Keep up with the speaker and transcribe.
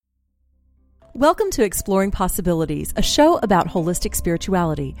Welcome to Exploring Possibilities, a show about holistic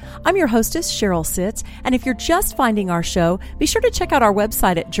spirituality. I'm your hostess, Cheryl Sitz, and if you're just finding our show, be sure to check out our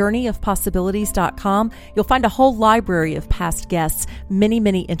website at journeyofpossibilities.com. You'll find a whole library of past guests,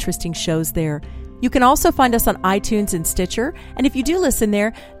 many interesting shows there. You can also find us on iTunes and Stitcher, and if you do listen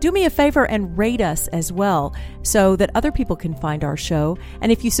there, do me a favor and rate us as well so that other people can find our show.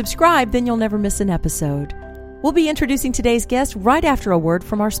 And if you subscribe, then you'll never miss an episode. We'll be introducing today's guest right after a word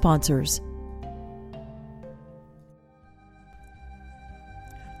from our sponsors.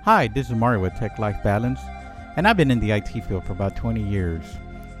 Hi, this is Mario with Tech Life Balance, and I've been in the IT field for about 20 years.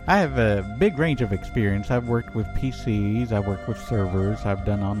 I have a big range of experience. I've worked with PCs, I've worked with servers, I've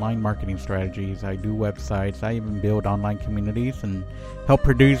done online marketing strategies, I do websites, I even build online communities and help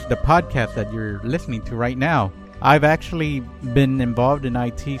produce the podcast that you're listening to right now. I've actually been involved in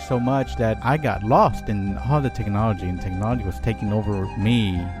IT so much that I got lost in all the technology, and technology was taking over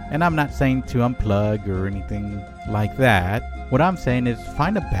me. And I'm not saying to unplug or anything like that. What I'm saying is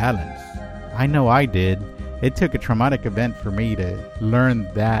find a balance. I know I did. It took a traumatic event for me to learn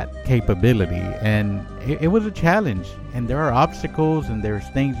that capability, and it was a challenge. And there are obstacles and there's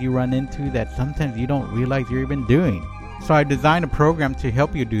things you run into that sometimes you don't realize you're even doing. So I designed a program to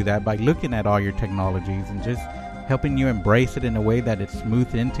help you do that by looking at all your technologies and just helping you embrace it in a way that it's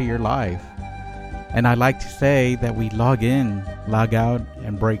smoothed into your life. And I like to say that we log in, log out,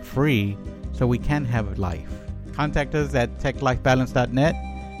 and break free so we can have life. Contact us at techlifebalance.net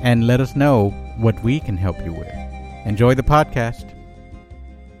and let us know what we can help you with. Enjoy the podcast.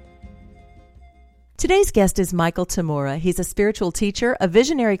 Today's guest is Michael Tamura. He's a spiritual teacher, a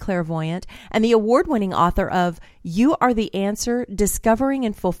visionary clairvoyant, and the award-winning author of You Are the Answer, Discovering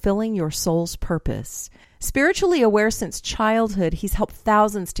and Fulfilling Your Soul's Purpose. Spiritually aware since childhood, he's helped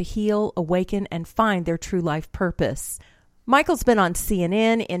thousands to heal, awaken, and find their true life purpose. Michael's been on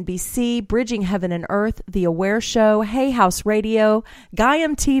CNN, NBC, Bridging Heaven and Earth, The Aware Show, Hay House Radio,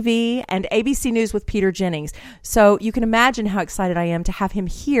 Gaiam TV, and ABC News with Peter Jennings. So you can imagine how excited I am to have him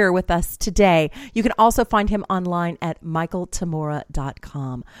here with us today. You can also find him online at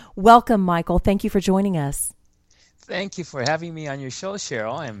michaeltamura.com. Welcome, Michael. Thank you for joining us. Thank you for having me on your show,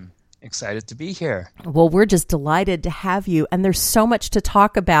 Cheryl. I'm excited to be here. Well, we're just delighted to have you, and there's so much to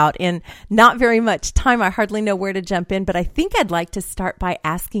talk about in not very much time. I hardly know where to jump in, but I think I'd like to start by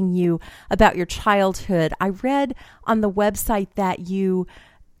asking you about your childhood. I read on the website that you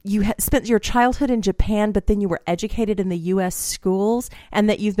spent your childhood in Japan, but then you were educated in the U.S. schools, and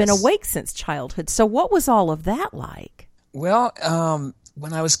that you've been awake since childhood. So what was all of that like? Well,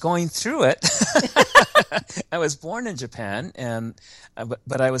 when I was going through it, I was born in Japan,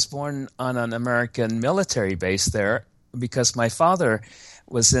 but I was born on an American military base there because my father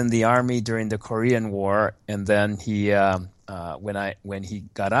was in the Army during the Korean War, and then he, when he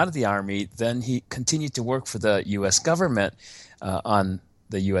got out of the Army, then he continued to work for the U.S. government on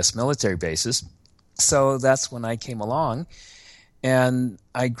the U.S. military bases. So that's when I came along, and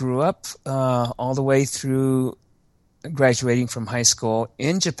I grew up all the way through graduating from high school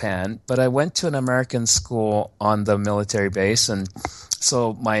in Japan, but I went to an American school on the military base, and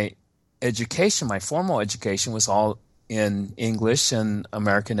so my education, my formal education, was all in English and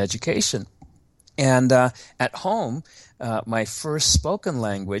American education. And at home, my first spoken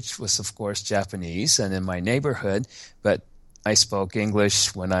language was, of course, Japanese, and in my neighborhood, but I spoke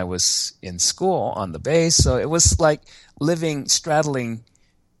English when I was in school on the base, so it was like straddling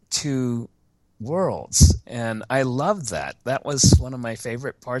two worlds, and I loved that. That was one of my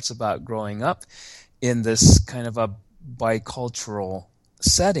favorite parts about growing up in this kind of a bicultural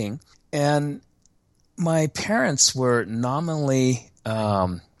setting. And my parents were nominally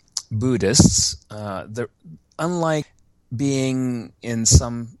Buddhists. Unlike being in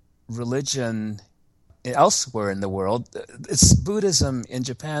some religion elsewhere in the world, it's Buddhism in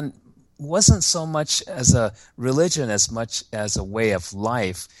Japan wasn't so much as a religion as much as a way of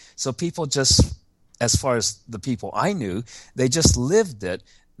life. So people just, as far as the people I knew, they just lived it.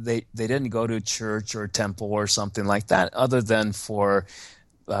 They didn't go to church or temple or something like that, other than for,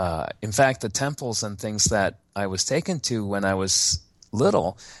 in fact, the temples and things that I was taken to when I was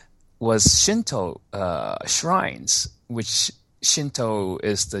little was Shinto shrines, which Shinto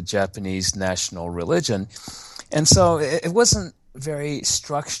is the Japanese national religion. And so it wasn't very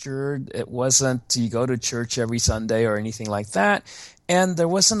structured. It wasn't you go to church every Sunday or anything like that. And there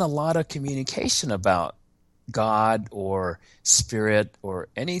wasn't a lot of communication about God or spirit or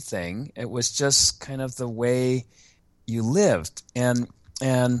anything. It was just kind of the way you lived. And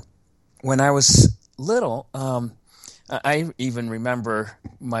when I was little, I even remember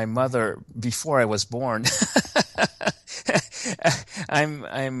my mother before I was born.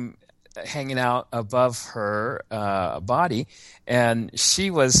 I'm hanging out above her body, and she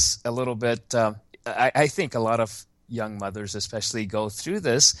was a little bit. I think a lot of young mothers, especially, go through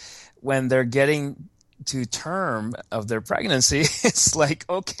this when they're getting to term of their pregnancy. It's like,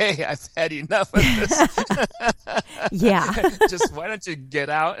 okay, I've had enough of this. Yeah. Just why don't you get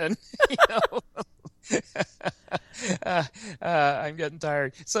out and I'm getting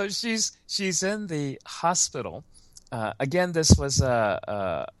tired. So she's in the hospital. Again, this was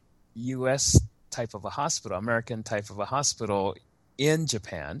a U.S. type of a hospital, American type of a hospital in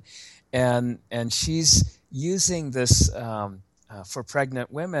Japan, and she's using this for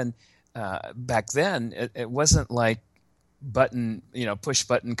pregnant women. Back then, it wasn't like push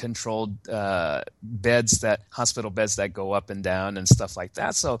button controlled hospital beds that go up and down and stuff like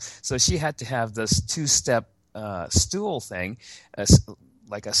that. So she had to have this 2-step stool thing,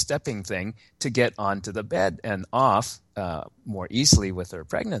 like a stepping thing, to get onto the bed and off more easily with her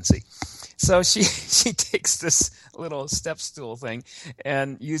pregnancy. So she takes this little step stool thing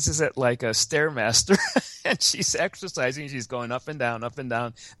and uses it like a Stairmaster, and she's exercising. She's going up and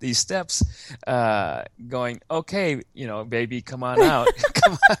down these steps, going, okay, baby, come on out.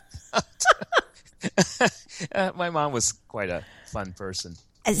 Come on out. My mom was quite a fun person.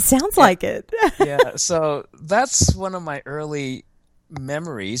 It sounds like it. Yeah, so that's one of my early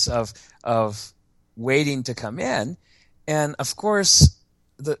memories of waiting to come in. And of course,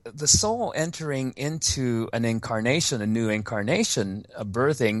 the soul entering into an incarnation, a new incarnation, a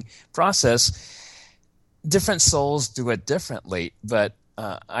birthing process, different souls do it differently. But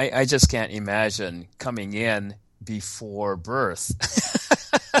I just can't imagine coming in before birth.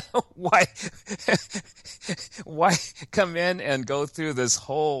 Why come in and go through this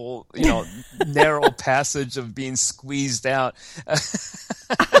whole narrow passage of being squeezed out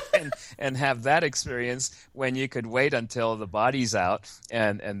and have that experience when you could wait until the body's out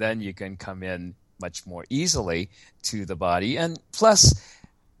and then you can come in much more easily to the body. And plus,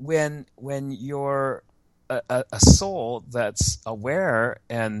 when you're a soul that's aware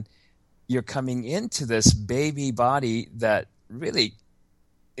and you're coming into this baby body that really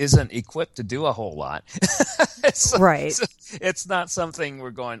isn't equipped to do a whole lot. Right. So it's not something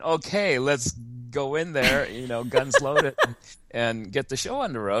we're going, okay, let's go in there, guns loaded and get the show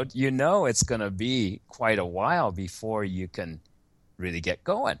on the road. It's going to be quite a while before you can really get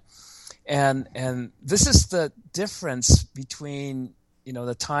going. And this is the difference between,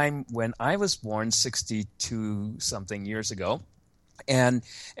 the time when I was born 62 something years ago and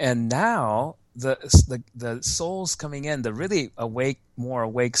now the souls coming in, the really more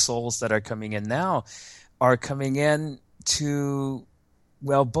awake souls that are coming in now are coming in to,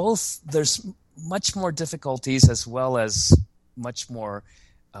 both there's much more difficulties as well as much more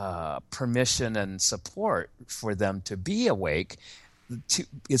permission and support for them to be awake.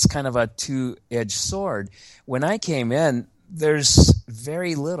 It's kind of a two-edged sword. When I came in, there's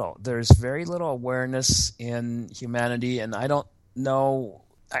very little awareness in humanity, and I don't know.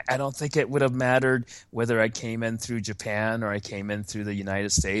 I don't think it would have mattered whether I came in through Japan or I came in through the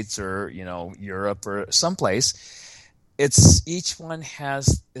United States or, Europe or someplace. Each one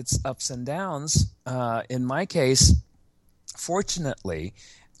has its ups and downs. In my case, fortunately,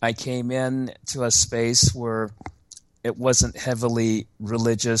 I came in to a space where it wasn't heavily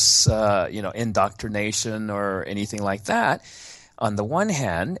religious, indoctrination or anything like that on the one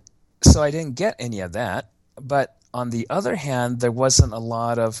hand. So I didn't get any of that. But on the other hand, there wasn't a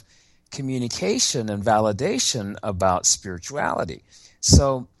lot of communication and validation about spirituality.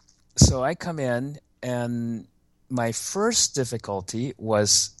 So I come in, and my first difficulty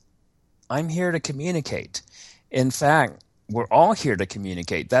was I'm here to communicate. In fact, we're all here to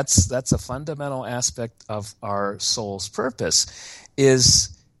communicate. That's a fundamental aspect of our soul's purpose,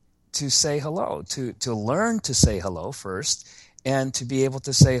 is to say hello, to learn to say hello first, and to be able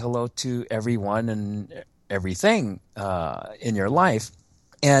to say hello to everyone and everything in your life.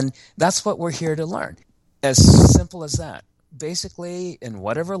 And that's what we're here to learn. As simple as that. Basically, in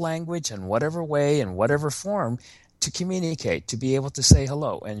whatever language and whatever way and whatever form, to communicate, to be able to say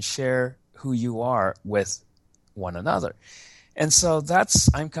hello and share who you are with one another. And so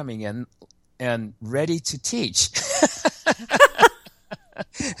I'm coming in and ready to teach.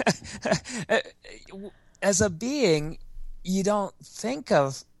 As a being, you don't think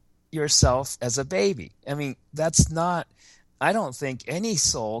of yourself as a baby. I mean, I don't think any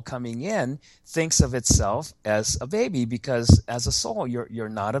soul coming in thinks of itself as a baby, because as a soul, you're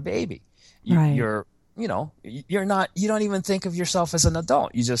not a baby. Right. You're not, you don't even think of yourself as an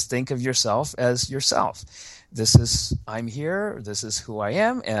adult. You just think of yourself as yourself. I'm here, this is who I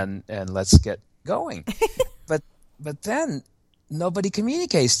am, and let's get going. But then nobody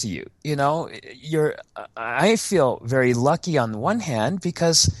communicates to you. I feel very lucky on the one hand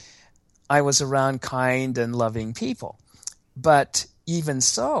because I was around kind and loving people. But even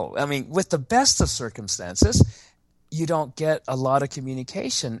so, I mean, with the best of circumstances, you don't get a lot of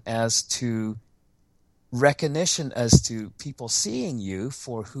communication as to recognition, as to people seeing you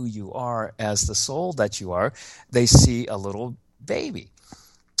for who you are as the soul that you are. They see a little baby.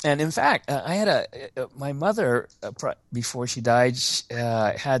 And in fact, I had my mother, before she died,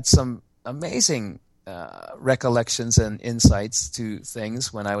 had some amazing recollections and insights to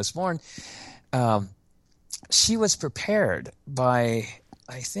things when I was born. She was prepared by,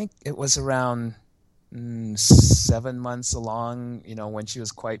 I think it was around 7 months along, when she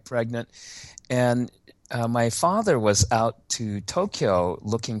was quite pregnant. And my father was out to Tokyo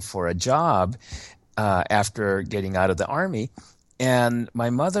looking for a job after getting out of the army. And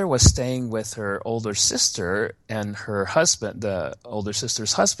my mother was staying with her older sister and her husband, the older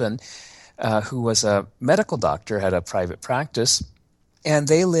sister's husband, who was a medical doctor, had a private practice. And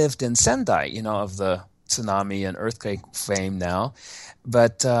they lived in Sendai, of the tsunami and earthquake fame now.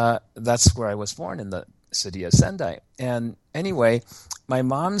 But that's where I was born, in the city of Sendai. And anyway, my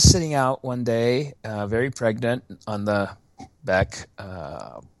mom's sitting out one day, very pregnant, on the back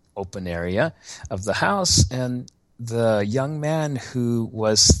open area of the house. And the young man who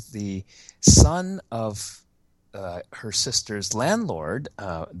was the son of her sister's landlord,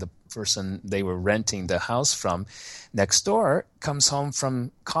 the person they were renting the house from next door, comes home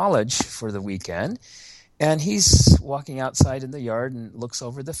from college for the weekend. And he's walking outside in the yard and looks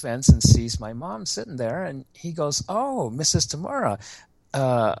over the fence and sees my mom sitting there. And he goes, "Oh, Mrs. Tamura,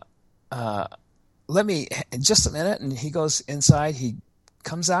 let me, just a minute." And he goes inside. He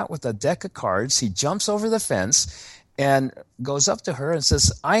comes out with a deck of cards. He jumps over the fence and goes up to her and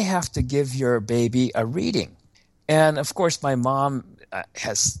says, "I have to give your baby a reading." And of course, my mom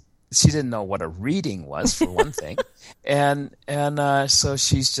she didn't know what a reading was, for one thing. And so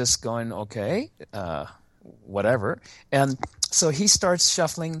she's just going, "Okay, whatever." And so he starts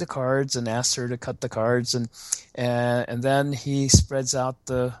shuffling the cards and asks her to cut the cards, and then he spreads out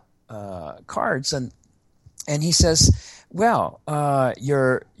the cards and he says, "Well,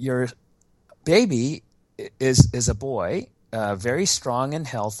 your baby is a boy, very strong and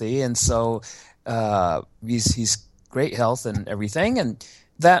healthy, and so he's great health and everything." And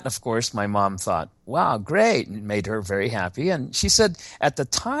that, of course, my mom thought, "Wow, great," and made her very happy. And she said at the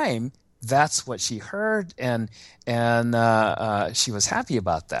time, that's what she heard, and she was happy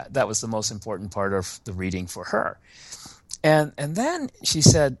about that. That was the most important part of the reading for her. And then she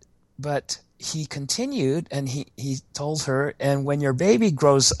said, but he continued, and he told her, "And when your baby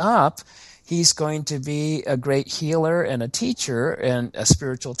grows up, he's going to be a great healer and a teacher and a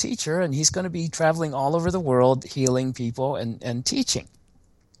spiritual teacher, and he's going to be traveling all over the world healing people and teaching."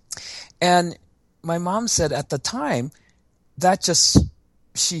 And my mom said at the time, that just,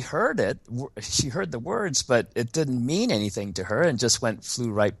 she heard it, she heard the words, but it didn't mean anything to her and just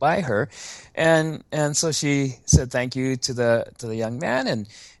flew right by her. And so she said thank you to the young man,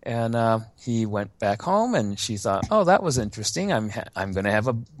 and he went back home, and she thought, "Oh, that was interesting. I'm going to have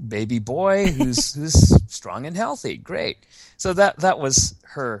a baby boy who's strong and healthy. Great." So that was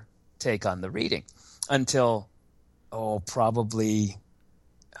her take on the reading until, probably,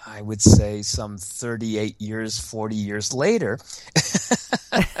 I would say, some 38 years, 40 years later,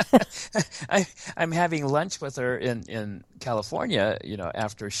 I'm having lunch with her in California,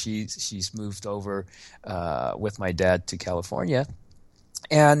 after she's moved over with my dad to California.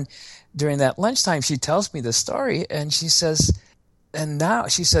 And during that lunchtime, she tells me the story, and she says, "And now,"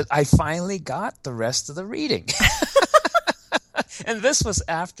 she said, "I finally got the rest of the reading." And this was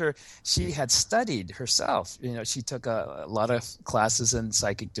after she had studied herself. She took a lot of classes in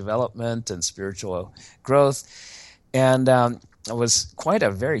psychic development and spiritual growth, and was quite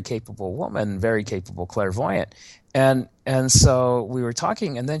a very capable woman, very capable clairvoyant. And so we were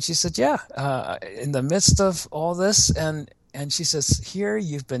talking, and then she said, in the midst of all this, and she says, "Here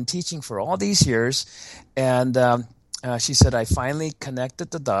you've been teaching for all these years," and she said, "I finally connected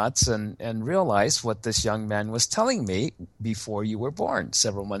the dots and realized what this young man was telling me before you were born,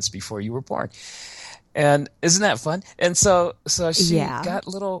 several months before you were born." And isn't that fun? And so she got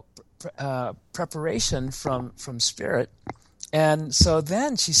little preparation from Spirit. And so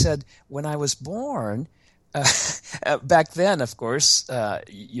then she said, when I was born, back then, of course,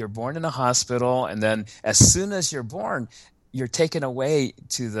 you're born in a hospital, and then as soon as you're born, you're taken away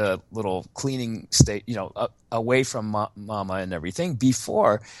to the little cleaning state, away from mama and everything.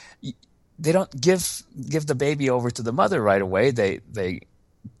 Before, they don't give the baby over to the mother right away. They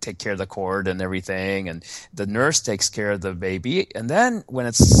take care of the cord and everything, and the nurse takes care of the baby. And then when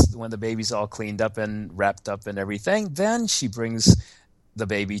the baby's all cleaned up and wrapped up and everything, then she brings the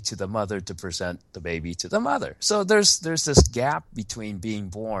baby to the mother to present the baby to the mother. So there's this gap between being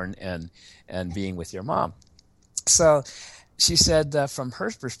born and being with your mom. So she said from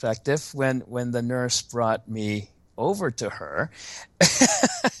her perspective, when the nurse brought me over to her,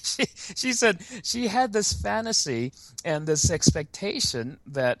 she said she had this fantasy and this expectation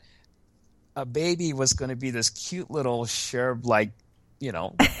that a baby was going to be this cute little cherub-like,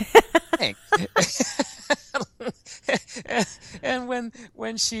 thing. And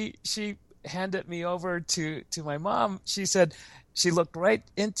when she handed me over to my mom, she said she looked right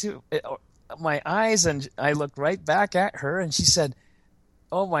into my eyes, and I looked right back at her, and she said,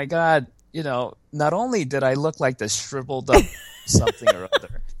 "Oh my God, not only did I look like this shriveled up something or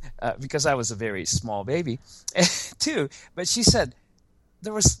other, because I was a very small baby, too, but she said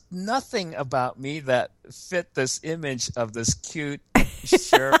there was nothing about me that fit this image of this cute,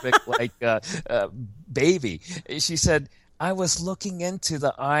 cherubic-like baby." She said, "I was looking into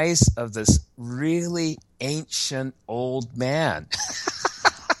the eyes of this really ancient old man."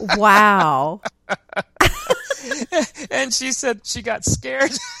 Wow. And she said she got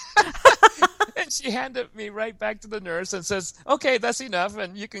scared. And she handed me right back to the nurse and says, "Okay, that's enough,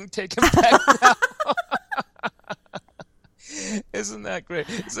 and you can take him back now." Isn't that great?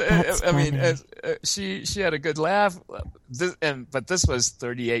 So, I mean, she had a good laugh, but this was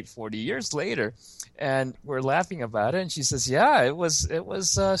 38, 40 years later, and we're laughing about it. And she says, "Yeah, it was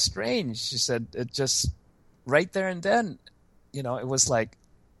strange." She said, "It just right there and then, it was like,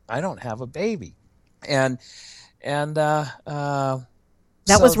 I don't have a baby," and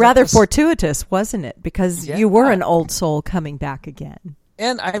that was rather fortuitous, wasn't it? Because you were an old soul coming back again.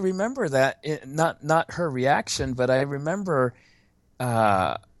 And I remember that, not her reaction, but I remember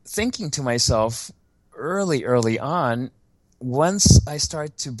thinking to myself early on, once I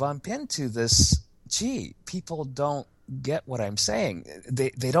started to bump into this, gee, people don't get what I'm saying.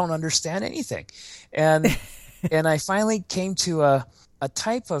 They don't understand anything. And and I finally came to a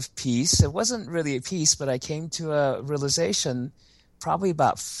type of peace. It wasn't really a peace, but I came to a realization probably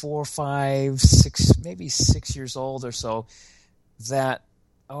about 4, 5, 6, maybe 6 years old or so, that,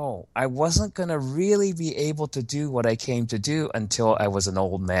 I wasn't going to really be able to do what I came to do until I was an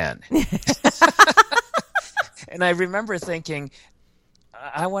old man. And I remember thinking,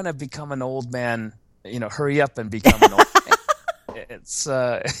 I want to become an old man, hurry up and become an old man. It's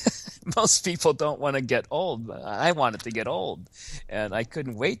most people don't want to get old. I wanted to get old, and I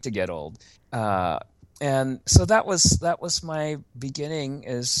couldn't wait to get old. And so that was my beginning.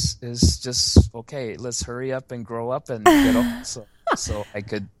 Is just okay. Let's hurry up and grow up and get old, so I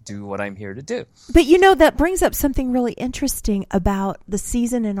could do what I'm here to do. But that brings up something really interesting about the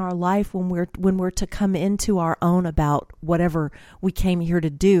season in our life when we're to come into our own about whatever we came here to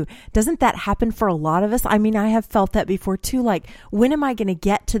do. Doesn't that happen for a lot of us? I mean, I have felt that before too. Like, when am I going to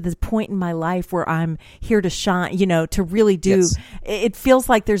get to the point in my life where I'm here to shine, to really do? Yes. It feels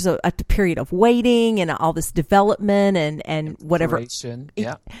like there's a period of waiting and all this development and whatever.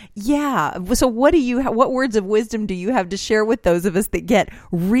 Yeah. Yeah. So what words of wisdom do you have to share with those of us that get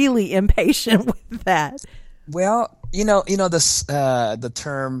really impatient with that? Well, this the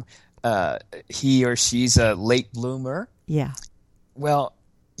term he or she's a late bloomer. Yeah. Well,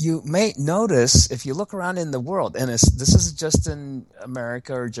 you may notice if you look around in the world, and this is just in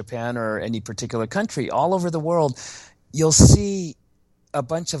America or Japan or any particular country, all over the world, you'll see a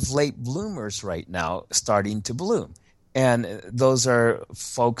bunch of late bloomers right now starting to bloom. And those are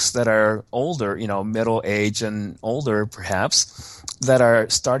folks that are older, middle age and older perhaps, that are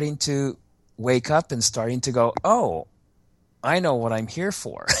starting to wake up and starting to go, "Oh, I know what I'm here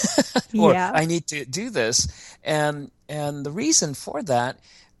for." Or I need to do this. And the reason for that,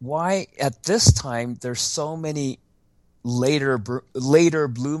 why at this time there's so many later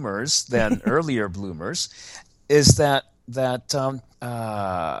bloomers than earlier bloomers, is that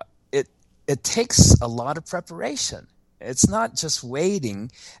it takes a lot of preparation. It's not just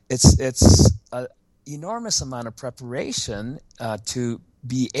waiting. It's an enormous amount of preparation to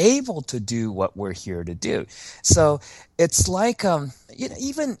be able to do what we're here to do. So it's like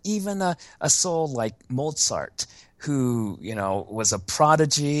even a soul like Mozart, who was a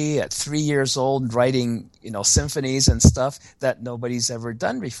prodigy at 3 years old, writing symphonies and stuff that nobody's ever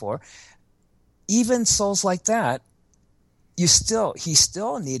done before. Even souls like that, he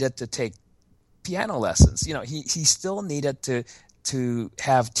still needed to take piano lessons. He still needed to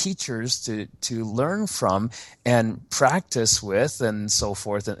have teachers to learn from and practice with and so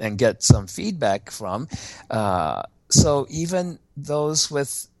forth, and get some feedback from. So even those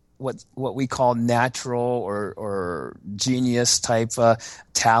with what we call natural or genius type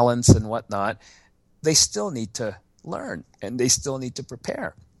talents and whatnot, they still need to learn and they still need to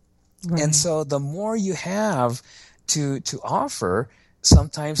prepare. Right. And so the more you have to offer,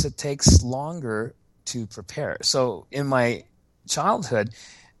 sometimes it takes longer to prepare. So in my childhood,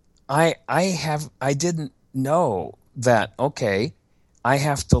 I didn't know that, okay, I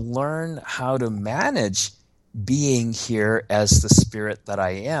have to learn how to manage being here as the spirit that I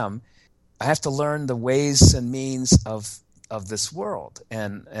am. I have to learn the ways and means of this world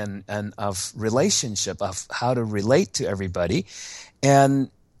and of relationship, of how to relate to everybody. And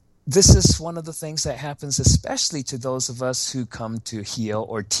this is one of the things that happens especially to those of us who come to heal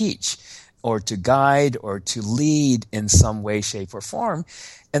or teach or to guide or to lead in some way, shape, or form.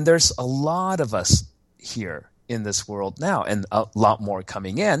 And there's a lot of us here in this world now, and a lot more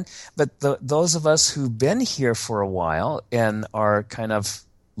coming in. But those of us who've been here for a while and are kind of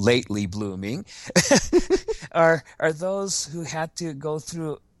lately blooming are those who had to go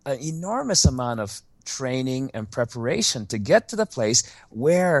through an enormous amount of training and preparation to get to the place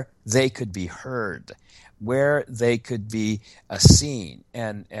where they could be heard, where they could be seen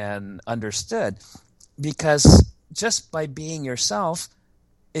and understood. Because just by being yourself,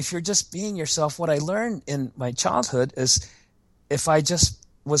 if you're just being yourself, what I learned in my childhood is if I just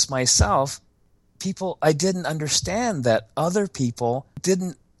was myself, I didn't understand that other people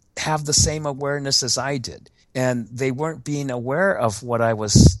didn't have the same awareness as I did. And they weren't being aware of what I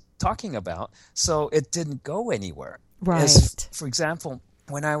was talking about. So it didn't go anywhere. Right. For example,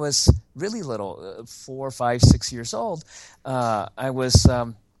 when I was really little, 4, 5, 6 years old, I was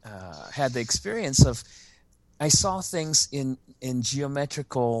had the experience of I saw things in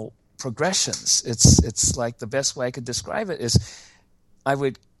geometrical progressions. It's like the best way I could describe it is I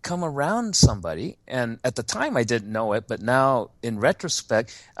would come around somebody, and at the time I didn't know it, but now in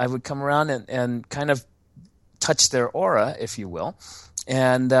retrospect, I would come around and kind of touch their aura, if you will.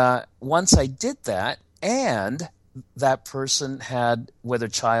 And once I did that, and that person had, whether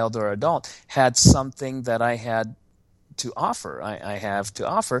child or adult, had something that I had to offer, I have to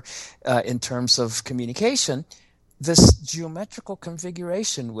offer in terms of communication, this geometrical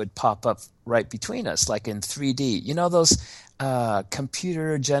configuration would pop up right between us, like in 3D. You know those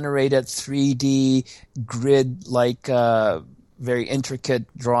computer-generated 3D grid-like very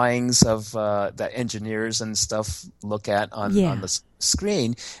intricate drawings of that engineers and stuff look at on the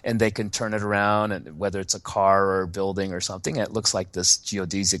screen, and they can turn it around, and whether it's a car or a building or something, it looks like this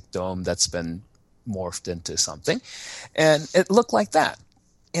geodesic dome that's been morphed into something. And it looked like that.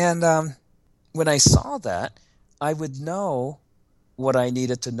 And when I saw that, I would know what I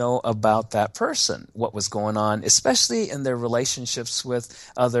needed to know about that person, what was going on, especially in their relationships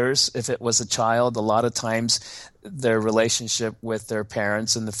with others. If it was a child, a lot of times their relationship with their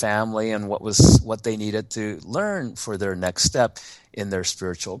parents and the family and what they needed to learn for their next step in their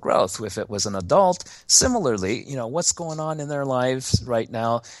spiritual growth. If it was an adult, similarly, what's going on in their lives right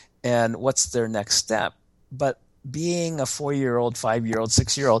now and what's their next step. But being a 4-year-old, 5-year-old,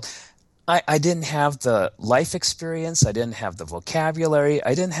 6-year-old, I didn't have the life experience. I didn't have the vocabulary.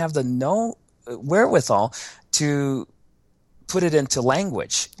 I didn't have the wherewithal to put it into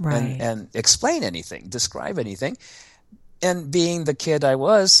language and explain anything, describe anything. And being the kid I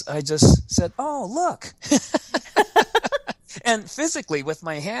was, I just said, "Oh, look." And physically with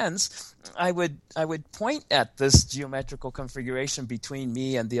my hands, I would point at this geometrical configuration between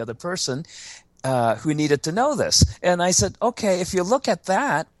me and the other person who needed to know this. And I said, "Okay, if you look at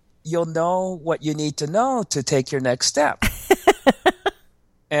that, you'll know what you need to know to take your next step."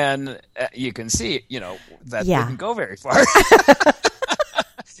 And you can see, that didn't go very far.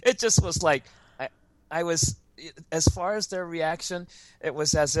 It just was like, I was, as far as their reaction, it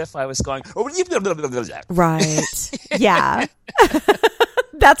was as if I was going, right. Yeah.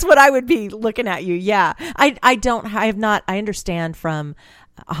 That's what I would be looking at you. Yeah. I understand from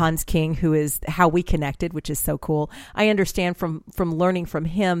Hans King, who is how we connected, which is so cool. I understand from learning from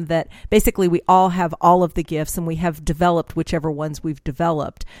him that basically we all have all of the gifts and we have developed whichever ones we've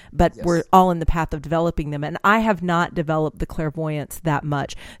developed, but we're all in the path of developing them. And I have not developed the clairvoyance that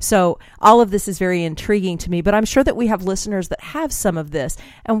much. So all of this is very intriguing to me, but I'm sure that we have listeners that have some of this.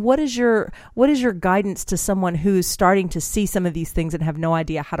 And what is your guidance to someone who's starting to see some of these things and have no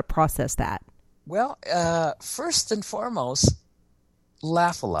idea how to process that? Well, first and foremost,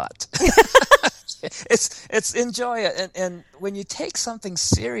 laugh a lot. It's enjoy it, and when you take something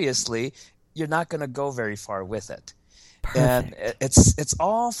seriously, you're not going to go very far with it. Perfect. And it's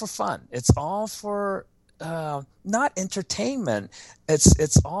all for fun. It's all for not entertainment.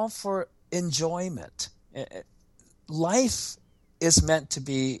 It's all for enjoyment. Life is meant to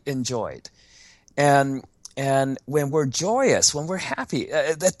be enjoyed. And when we're joyous, when we're happy,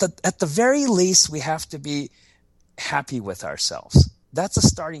 at the very least, we have to be happy with ourselves. That's a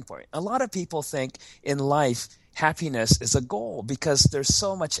starting point. A lot of people think in life happiness is a goal because there's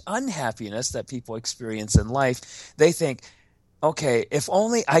so much unhappiness that people experience in life. They think, okay, if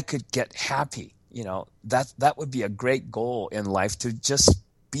only I could get happy, that would be a great goal in life, to just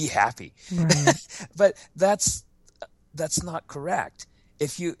be happy. Right. But that's not correct.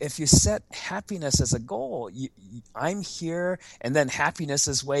 If you set happiness as a goal, I'm here, and then happiness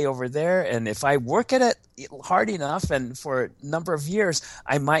is way over there. And if I work at it hard enough, and for a number of years,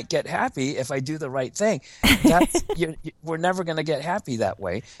 I might get happy if I do the right thing. We're never going to get happy that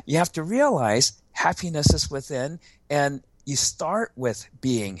way. You have to realize happiness is within, and you start with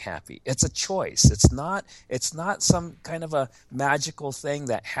being happy. It's a choice. It's not some kind of a magical thing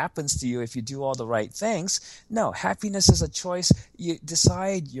that happens to you if you do all the right things. No, happiness is a choice. You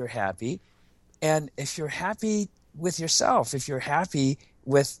decide you're happy. And if you're happy with yourself, if you're happy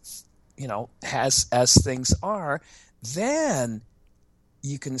with, as things are, then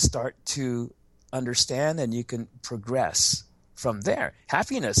you can start to understand and you can progress from there.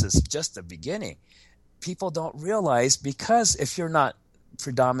 Happiness is just the beginning. People don't realize, because if you're not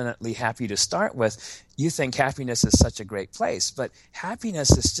predominantly happy to start with, you think happiness is such a great place. But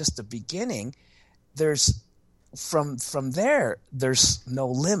happiness is just the beginning. There's from there, there's no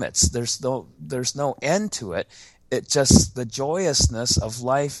limits. There's no end to it. It just, the joyousness of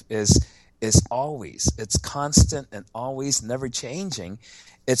life is always, it's constant and always never changing.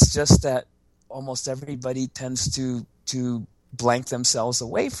 It's just that almost everybody tends to blank themselves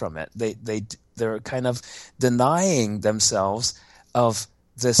away from it. They're kind of denying themselves of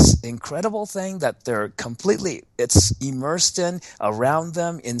this incredible thing that they're completely, it's immersed in, around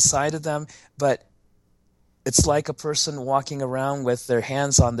them, inside of them. But it's like a person walking around with their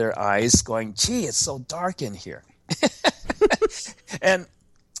hands on their eyes going, gee, it's so dark in here. And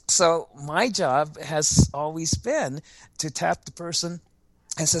so my job has always been to tap the person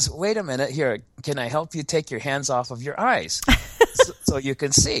and says, wait a minute here, can I help you take your hands off of your eyes so you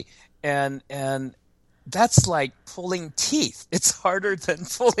can see? And that's like pulling teeth. It's harder than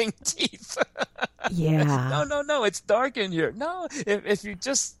pulling teeth. Yeah. No, it's dark in here. No, if you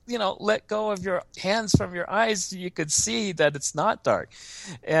just, let go of your hands from your eyes, you could see that it's not dark.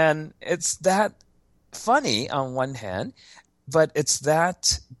 And it's that funny on one hand, but it's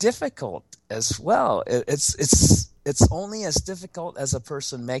that difficult as well. It's only as difficult as a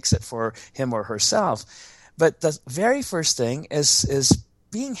person makes it for him or herself. But the very first thing is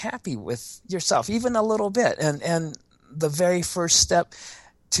being happy with yourself, even a little bit. And the very first step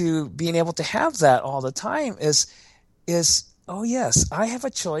to being able to have that all the time is, oh yes, I have a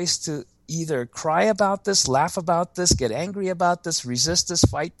choice to either cry about this, laugh about this, get angry about this, resist this,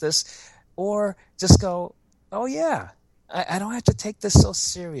 fight this, or just go, oh yeah, I don't have to take this so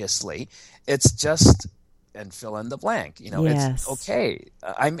seriously. It's just, and fill in the blank. Yes. It's okay.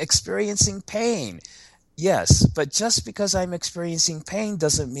 I'm experiencing pain. Yes, but just because I'm experiencing pain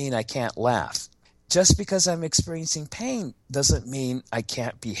doesn't mean I can't laugh. Just because I'm experiencing pain doesn't mean I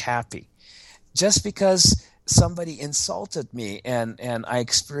can't be happy. Just because somebody insulted me and I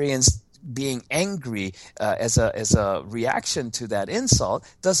experienced being angry as a reaction to that insult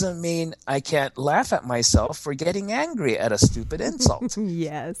doesn't mean I can't laugh at myself for getting angry at a stupid insult.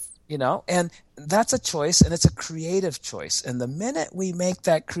 Yes. And that's a choice, and it's a creative choice. And the minute we make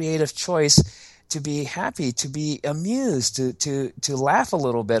that creative choice to be happy, to be amused, to laugh a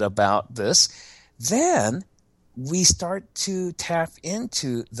little bit about this, then we start to tap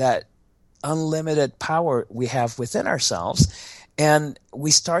into that unlimited power we have within ourselves, and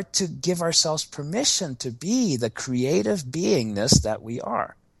we start to give ourselves permission to be the creative beingness that we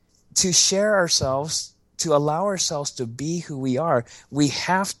are. To share ourselves, to allow ourselves to be who we are, we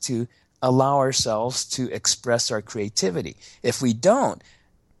have to allow ourselves to express our creativity. If we don't,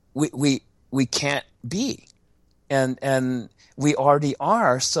 we can't be. And we already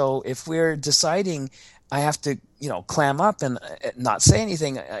are. So if we're deciding I have to, clam up and not say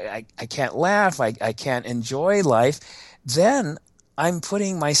anything, I can't laugh, I can't enjoy life, then I'm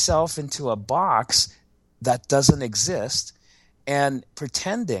putting myself into a box that doesn't exist and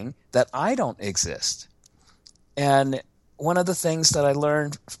pretending that I don't exist. And one of the things that I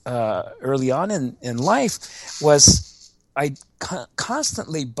learned early on in life was I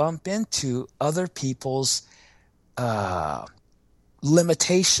constantly bump into other people's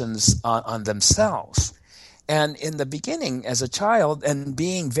limitations on themselves. And in the beginning, as a child, and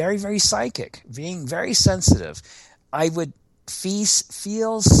being very, very psychic, being very sensitive, I would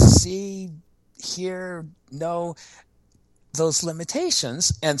feel, see, hear, know those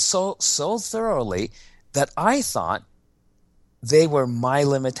limitations, and so thoroughly that I thought they were my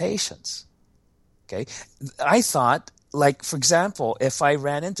limitations. Okay? I thought, like, for example, if I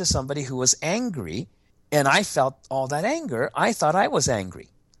ran into somebody who was angry and I felt all that anger, I thought I was angry.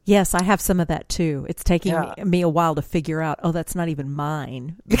 Yes, I have some of that too. It's taking me a while to figure out, oh, that's not even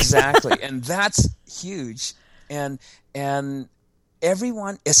mine. Exactly. And that's huge. And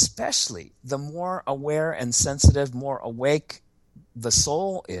everyone, especially the more aware and sensitive, more awake the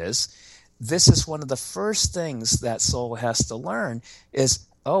soul is, this is one of the first things that soul has to learn is,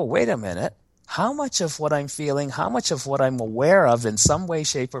 oh, wait a minute. How much of what I'm feeling, how much of what I'm aware of in some way,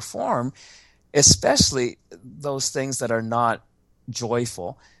 shape, or form, especially those things that are not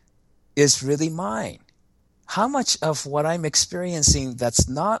joyful, is really mine? How much of what I'm experiencing that's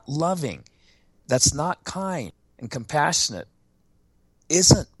not loving, that's not kind and compassionate,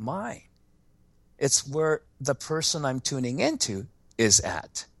 isn't mine? It's where the person I'm tuning into is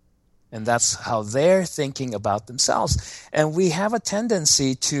at. And that's how they're thinking about themselves. And we have a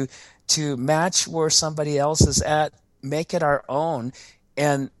tendency to match where somebody else is at, make it our own,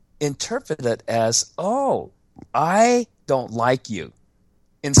 and interpret it as, oh, I don't like you.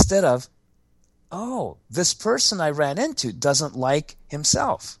 Instead of, oh, this person I ran into doesn't like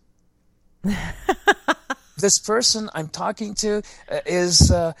himself. This person I'm talking to is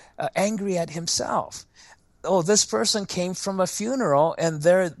angry at himself. Oh, this person came from a funeral and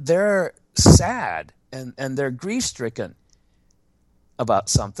they're sad and they're grief-stricken about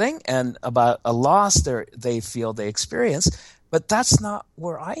something and about a loss they feel they experience, but that's not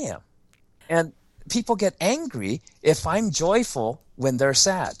where I am. And people get angry if I'm joyful when they're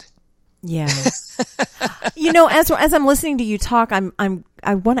sad. Yeah. As I'm listening to you talk,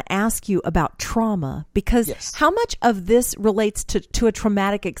 I want to ask you about trauma, because yes. How much of this relates to a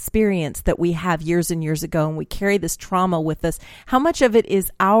traumatic experience that we have years and years ago, and we carry this trauma with us? How much of it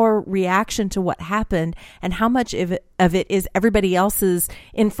is our reaction to what happened, and how much of it is everybody else's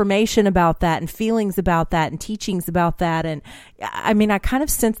information about that and feelings about that and teachings about that? And I mean, I kind of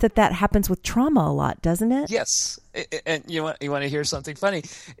sense that happens with trauma a lot, doesn't it? Yes. And you want to hear something funny?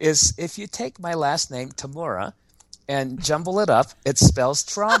 Is if you take my last name, Tamura, and jumble it up, it spells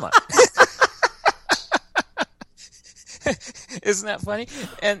trauma. Isn't that funny?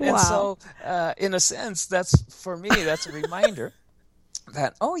 And so, in a sense, that's a reminder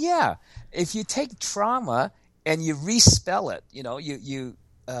that, oh yeah, if you take trauma and you respell it,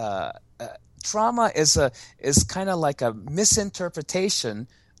 trauma is kind of like a misinterpretation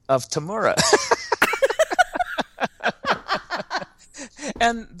of Tamura.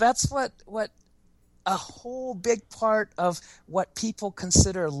 And that's what a whole big part of what people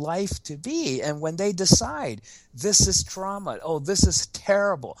consider life to be. And when they decide this is trauma, oh, this is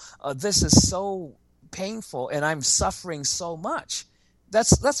terrible, this is so painful, and I'm suffering so much.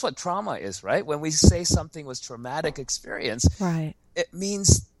 That's what trauma is, right? When we say something was traumatic experience, right, it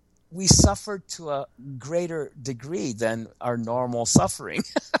means we suffered to a greater degree than our normal suffering.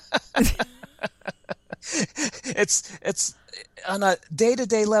 It's on a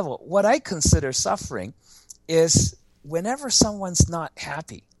day-to-day level. What I consider suffering is whenever someone's not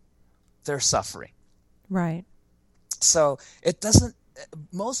happy, they're suffering. Right. So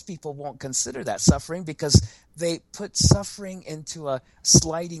most people won't consider that suffering because they put suffering into a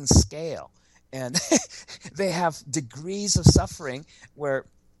sliding scale. And they have degrees of suffering where,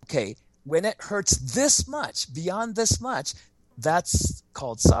 okay, when it hurts this much, beyond this much, that's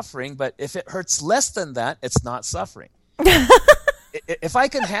called suffering. But if it hurts less than that, it's not suffering. If I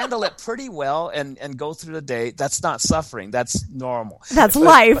can handle it pretty well and go through the day, that's not suffering. That's normal. That's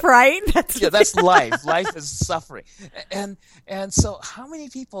life, right? That's life. Life is suffering. And so how many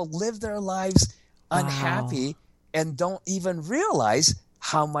people live their lives unhappy and don't even realize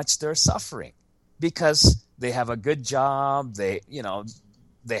how much they're suffering because they have a good job, they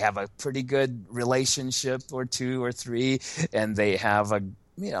have a pretty good relationship or two or three, and they have a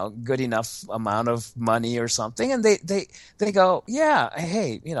good enough amount of money or something, and they go, yeah,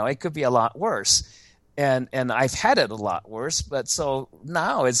 hey, it could be a lot worse, and I've had it a lot worse, but so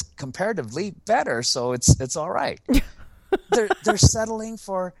now it's comparatively better, so it's all right. They're settling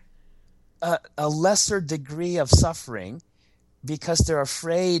for a lesser degree of suffering because they're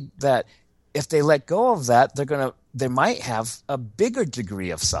afraid that if they let go of that, they might have a bigger degree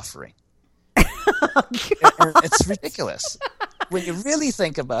of suffering. And it's ridiculous. When you really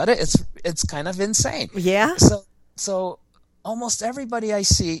think about it, it's kind of insane. Yeah. So almost everybody I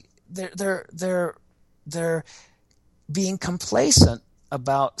see, they're being complacent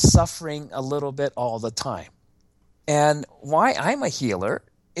about suffering a little bit all the time. And why I'm a healer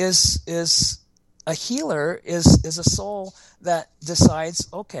is a healer is a soul that decides,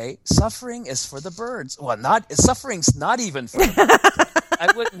 okay, suffering is for the birds. Well, suffering's not even for the birds.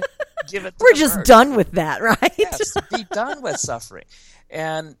 I wouldn't give it to We're the just birds. done with that, right? Yes, be done with suffering.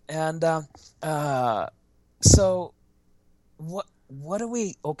 So what do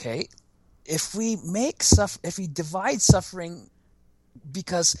we, okay, if we divide suffering,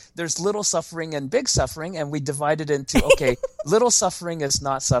 because there's little suffering and big suffering, and we divide it into, okay, little suffering is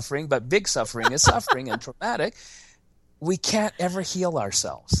not suffering, but big suffering is suffering and traumatic, we can't ever heal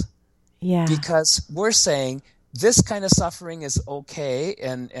ourselves. Yeah. Because we're saying this kind of suffering is okay,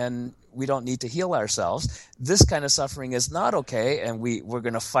 and we don't need to heal ourselves. This kind of suffering is not okay, and we're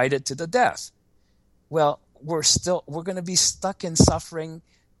going to fight it to the death. Well, we're going to be stuck in suffering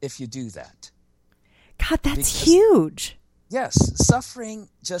if you do that. God, that's huge. Yes, suffering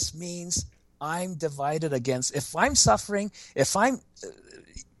just means I'm divided against. If I'm suffering, if I'm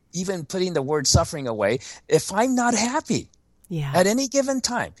even putting the word suffering away, if I'm not happy at any given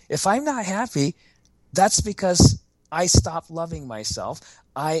time, if I'm not happy, that's because I stopped loving myself.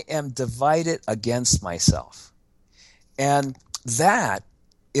 I am divided against myself. And that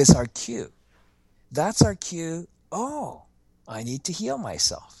is our cue. That's our cue. Oh, I need to heal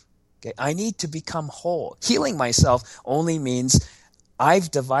myself. Okay, I need to become whole. Healing myself only means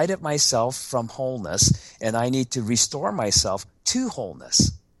I've divided myself from wholeness, and I need to restore myself to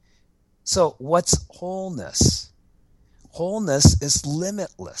wholeness. So what's wholeness? Wholeness is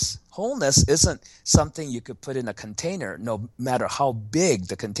limitless. Wholeness isn't something you could put in a container, no matter how big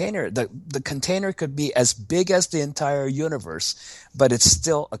the container. The container could be as big as the entire universe, but it's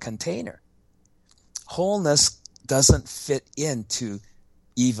still a container. Wholeness doesn't fit into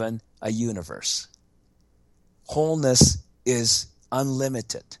even a universe. Wholeness is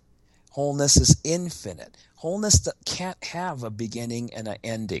unlimited. Wholeness is infinite. Wholeness can't have a beginning and an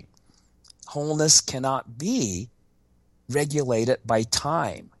ending. Wholeness cannot be regulated by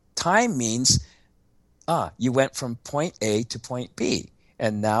time. Time means, you went from point A to point B,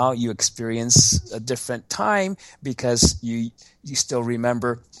 and now you experience a different time because you still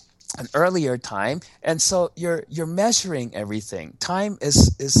remember an earlier time, and so you're measuring everything. Time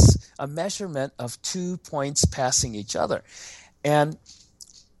is a measurement of 2 points passing each other, and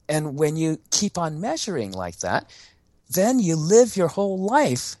when you keep on measuring like that, then you live your whole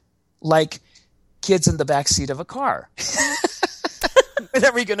life like kids in the backseat of a car. When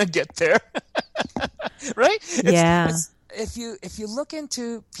are we going to get there? Right? If you look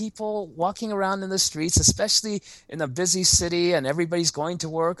into people walking around in the streets, especially in a busy city, and everybody's going to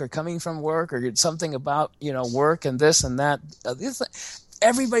work or coming from work, or something about work and this and that,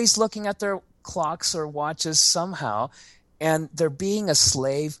 everybody's looking at their clocks or watches somehow, and they're being a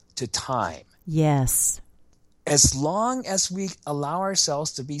slave to time. Yes. As long as we allow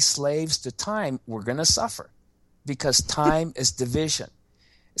ourselves to be slaves to time, we're going to suffer, because time is division.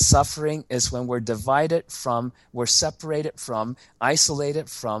 Suffering is when we're separated from, isolated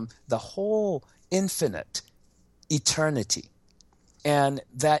from the whole infinite eternity. And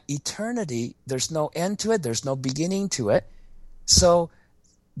that eternity, there's no end to it, there's no beginning to it. So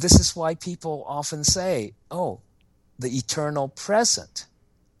this is why people often say, oh, the eternal present,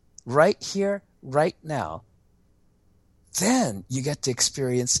 right here, right now. Then you get to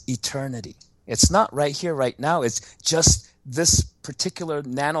experience eternity. It's not right here, right now. It's just this particular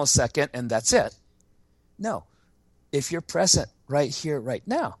nanosecond, and that's it. No. If you're present right here, right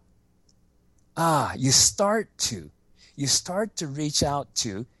now, you start to reach out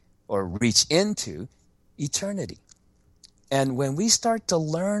to, or reach into, eternity. And when we start to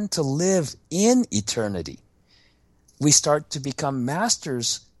learn to live in eternity, we start to become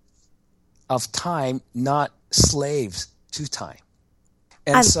masters of time, not slaves to time.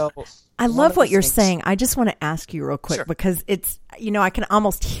 And I love what you're saying. I just want to ask you real quick, Sure. because it's, I can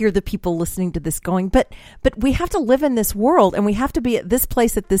almost hear the people listening to this going, but we have to live in this world, and we have to be at this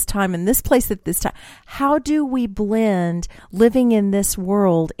place at this time and this place at this time. How do we blend living in this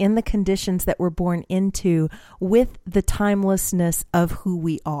world in the conditions that we're born into with the timelessness of who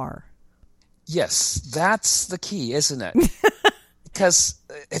we are? Yes, that's the key, isn't it? Because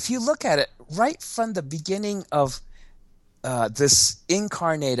if you look at it right from the beginning of this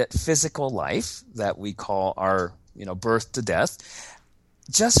incarnated physical life that we call our, birth to death,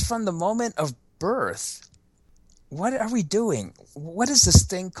 just from the moment of birth, what are we doing? What is this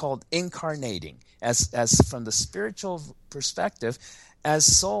thing called incarnating? As from the spiritual perspective, as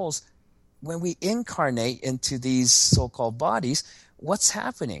souls, when we incarnate into these so-called bodies, what's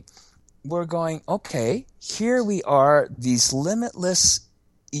happening? We're going, okay, here we are, these limitless,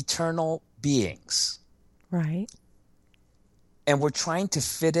 eternal beings. Right. and we're trying to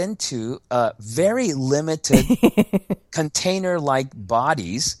fit into very limited container-like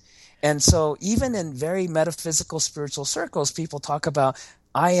bodies. And so even in very metaphysical spiritual circles, people talk about,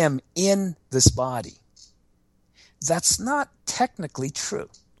 I am in this body. That's not technically true.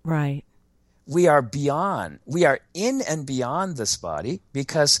 Right. We are in and beyond this body,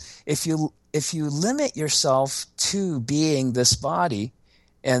 because if you limit yourself to being this body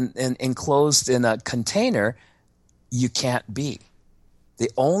and enclosed in a container, you can't be. The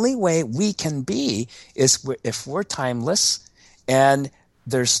only way we can be is if we're timeless and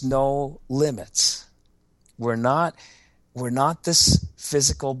there's no limits. We're not this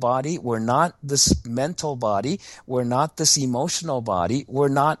physical body. We're not this mental body. We're not this emotional body. We're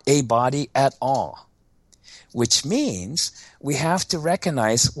not a body at all. Which means we have to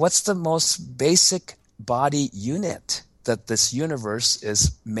recognize what's the most basic body unit that this universe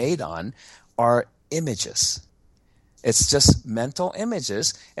is made on are images. It's just mental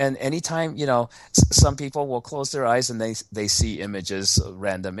images. And anytime, some people will close their eyes and they see images,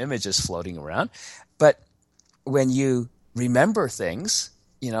 random images floating around. But when you remember things,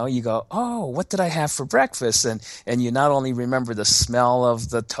 you go, oh, what did I have for breakfast? And you not only remember the smell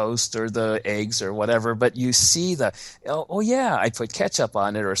of the toast or the eggs or whatever, but you see oh yeah, I put ketchup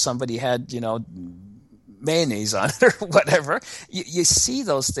on it, or somebody had, mayonnaise on it or whatever. You see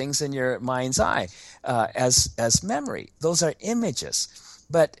those things in your mind's eye as memory. Those are images.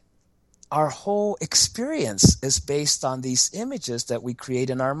 But our whole experience is based on these images that we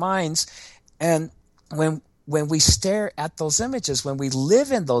create in our minds. And when we stare at those images, when we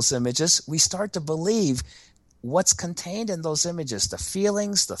live in those images, we start to believe what's contained in those images, the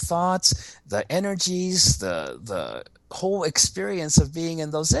feelings, the thoughts, the energies, the whole experience of being in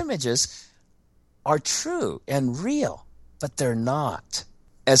those images are true and real, but they're not.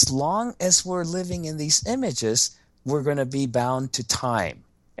 As long as we're living in these images, we're going to be bound to time,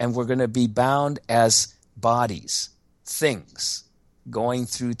 and we're going to be bound as bodies, things, going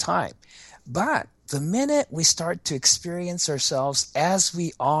through time. But the minute we start to experience ourselves as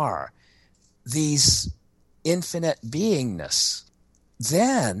we are, these infinite beingness,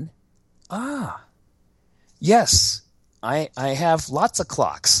 then, yes, I have lots of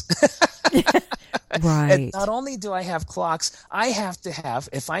clocks. Right. And not only do I have clocks, I have to have,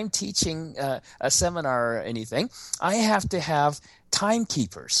 if I'm teaching a seminar or anything, I have to have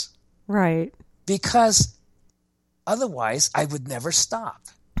timekeepers. Right. Because otherwise I would never stop.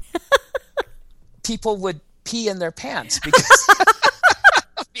 People would pee in their pants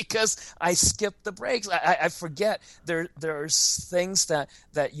because I skipped the breaks. I forget there's things that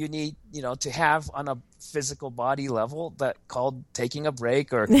you need, to have on a physical body level that called taking a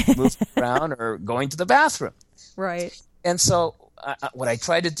break or moving around or going to the bathroom. Right. And so what I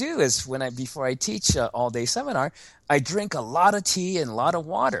try to do is before I teach an all-day seminar, I drink a lot of tea and a lot of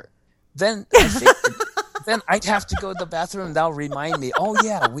water. Then then I'd have to go to the bathroom and they'll remind me, oh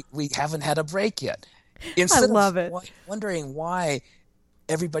yeah, we haven't had a break yet. Instead I love it. Wondering why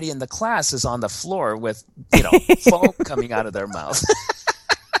everybody in the class is on the floor with, foam coming out of their mouth.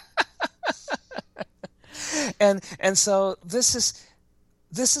 And so this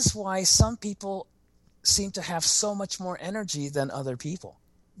is why some people seem to have so much more energy than other people,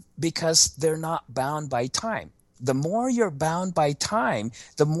 because they're not bound by time. The more you're bound by time,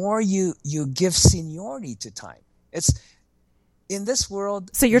 the more you give seniority to time. It's in this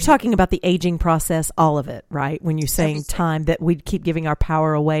world. So you're talking about the aging process, all of it, right? When you're saying everything. Time, that we keep giving our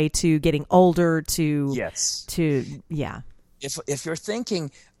power away to getting older, to Yes. Yeah. If you're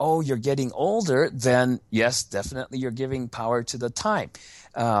thinking, oh, you're getting older, then yes, definitely you're giving power to the time.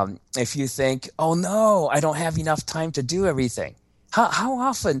 If you think, oh no, I don't have enough time to do everything. How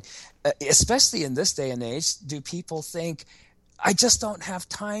often, especially in this day and age, do people think, I just don't have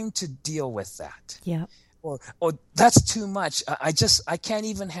time to deal with that? Yeah. Or that's too much. I can't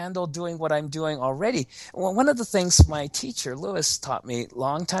even handle doing what I'm doing already. Well, one of the things my teacher, Lewis, taught me a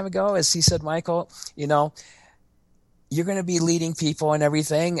long time ago is he said, Michael, you're going to be leading people and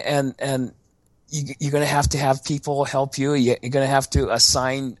everything, and you're going to have people help you. You're going to have to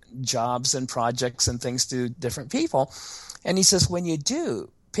assign jobs and projects and things to different people. And he says, when you do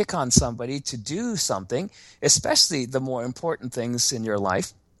pick on somebody to do something, especially the more important things in your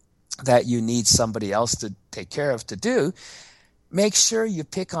life that you need somebody else to take care of to do, make sure you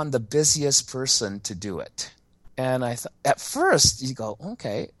pick on the busiest person to do it. And I thought, at first you go,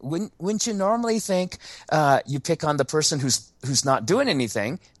 okay, wouldn't you normally think you pick on the person who's not doing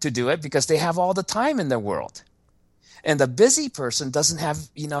anything to do it because they have all the time in their world, and the busy person doesn't have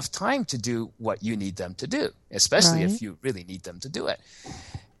enough time to do what you need them to do, especially if you really need them to do it.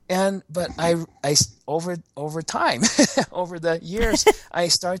 But I over time, over the years, I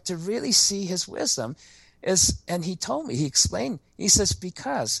start to really see his wisdom. And he explained, he says,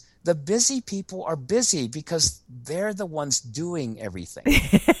 because the busy people are busy because they're the ones doing everything.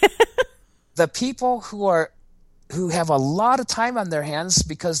 The people who have a lot of time on their hands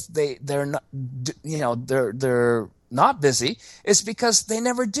because they're not, they're not busy, is because they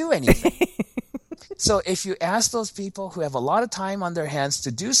never do anything. So if you ask those people who have a lot of time on their hands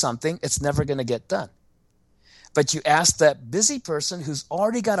to do something, it's never going to get done. But you ask that busy person who's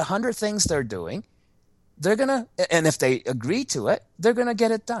already got 100 things they're doing, and if they agree to it, they're going to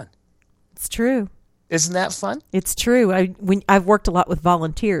get it done. It's true. Isn't that fun? It's true. I've worked a lot with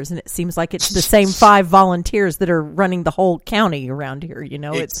volunteers, and it seems like it's the same 5 volunteers that are running the whole county around here.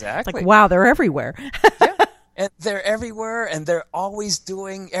 Exactly. It's like, wow, they're everywhere. Yeah. And they're everywhere, and they're always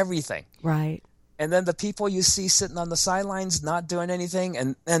doing everything. Right. And then the people you see sitting on the sidelines not doing anything,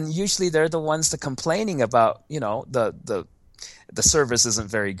 and usually they're the ones that complaining about, the service isn't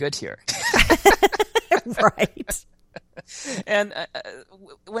very good here. Right. And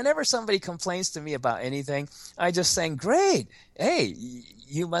whenever somebody complains to me about anything, I just say, great. Hey,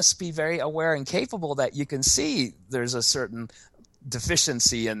 you must be very aware and capable that you can see there's a certain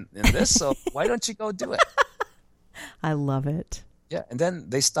deficiency in this. So why don't you go do it? I love it. Yeah. And then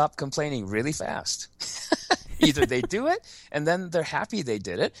they stop complaining really fast. Either they do it and then they're happy they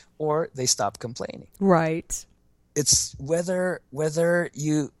did it, or they stop complaining. Right. It's whether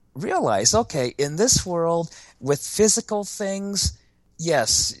you realize, okay, in this world with physical things,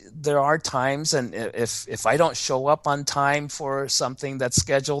 yes, there are times, and if I don't show up on time for something that's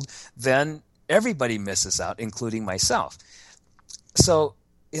scheduled, then everybody misses out, including myself. So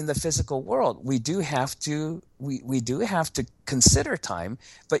in the physical world, we do have to consider time,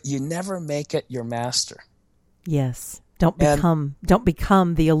 but you never make it your master. Yes. Don't become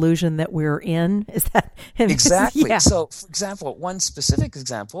the illusion that we're in. Is that exactly? Yeah. So, for example, one specific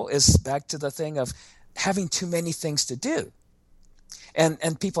example is back to the thing of having too many things to do, and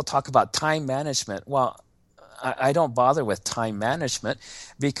people talk about time management. Well, I don't bother with time management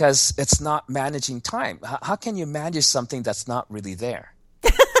because it's not managing time. How can you manage something that's not really there?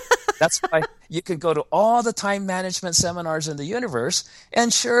 That's why you can go to all the time management seminars in the universe,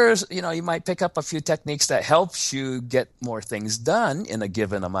 and sure, you might pick up a few techniques that helps you get more things done in a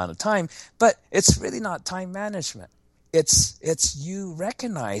given amount of time, but it's really not time management. It's you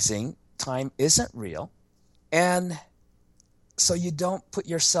recognizing time isn't real, and so you don't put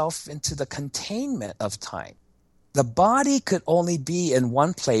yourself into the containment of time. The body could only be in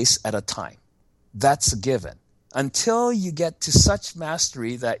one place at a time. That's a given. Until you get to such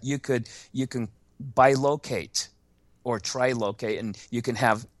mastery that you can bilocate or trilocate, and you can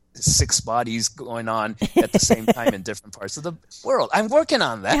have 6 bodies going on at the same time in different parts of the world. I'm working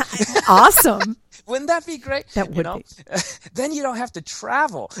on that. Yeah, awesome. Wouldn't that be great? That would be. Then you don't have to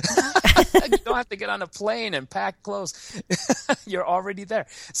travel. You don't have to get on a plane and pack clothes. You're already there.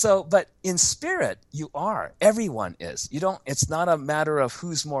 So, but in spirit, you are. Everyone is. It's not a matter of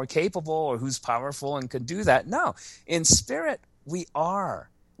who's more capable or who's powerful and can do that. No. In spirit, we are.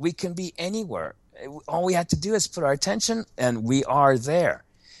 We can be anywhere. All we have to do is put our attention, and we are there.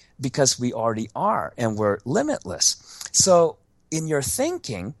 Because we already are, and we're limitless. So in your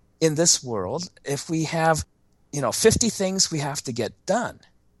thinking in this world, if we have, 50 things we have to get done,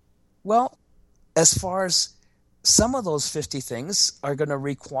 well, as far as some of those 50 things are going to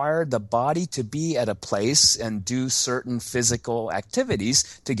require the body to be at a place and do certain physical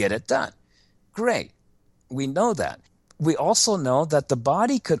activities to get it done. Great. We know that. We also know that the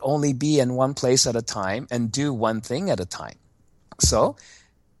body could only be in one place at a time and do one thing at a time. So,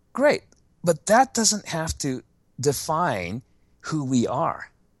 great, but that doesn't have to define who we are.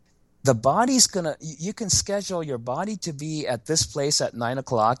 The body's you can schedule your body to be at this place at 9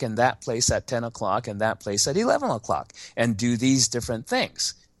 o'clock and that place at 10 o'clock and that place at 11 o'clock and do these different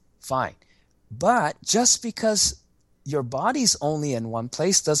things. Fine. But just because your body's only in one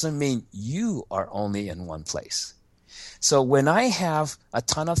place doesn't mean you are only in one place. So when I have a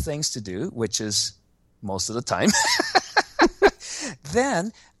ton of things to do, which is most of the time,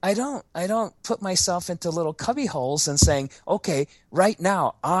 then I don't put myself into little cubby holes and saying, okay, right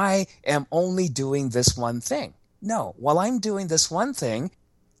now I am only doing this one thing. No, while I'm doing this one thing,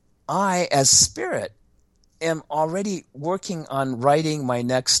 I, as spirit, am already working on writing my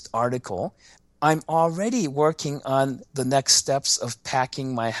next article. I'm already working on the next steps of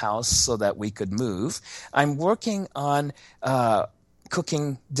packing my house so that we could move. I'm working on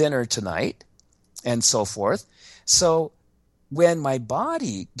cooking dinner tonight and so forth. So when my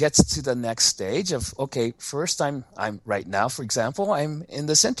body gets to the next stage of, okay, first I'm right now, for example, I'm in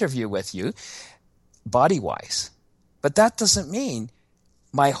this interview with you, body-wise. But that doesn't mean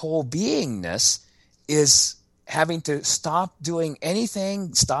my whole beingness is having to stop doing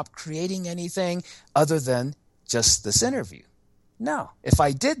anything, stop creating anything other than just this interview. No, if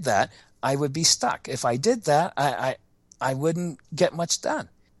I did that, I would be stuck. If I did that, I wouldn't get much done.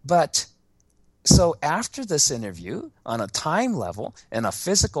 But so after this interview, on a time level and a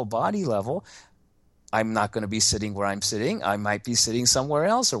physical body level, I'm not going to be sitting where I'm sitting. I might be sitting somewhere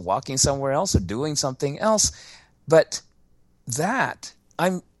else or walking somewhere else or doing something else. But that,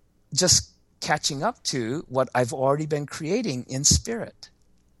 I'm just catching up to what I've already been creating in spirit.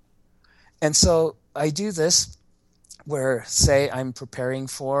 And so I do this where, say, I'm preparing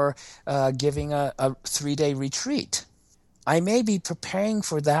for giving a 3-day retreat. I may be preparing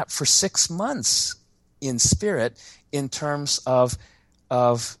for that for 6 months in spirit in terms of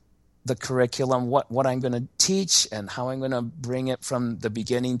the curriculum, what I'm going to teach and how I'm going to bring it from the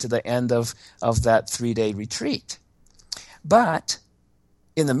beginning to the end of that 3-day retreat. But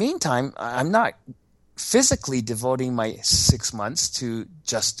in the meantime, I'm not physically devoting my 6 months to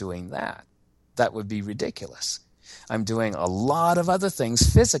just doing that. That would be ridiculous. I'm doing a lot of other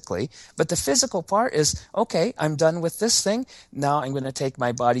things physically, but the physical part is, okay, I'm done with this thing. Now I'm going to take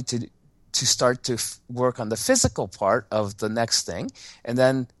my body to start to work on the physical part of the next thing, and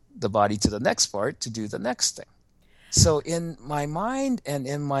then the body to the next part to do the next thing. So in my mind and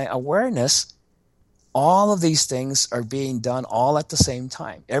in my awareness, all of these things are being done all at the same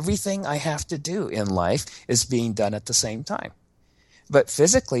time. Everything I have to do in life is being done at the same time. But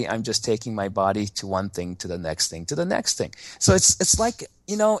physically, I'm just taking my body to one thing, to the next thing, to the next thing. So it's like,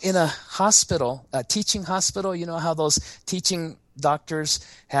 in a hospital, a teaching hospital, how those teaching doctors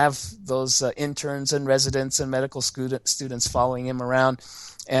have those interns and residents and medical students following him around,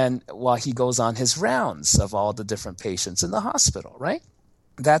 and while he goes on his rounds of all the different patients in the hospital, right?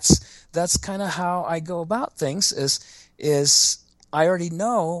 That's kind of how I go about things, is I already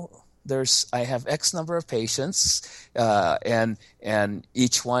know I have X number of patients, and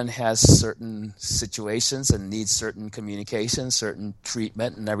each one has certain situations and needs certain communication, certain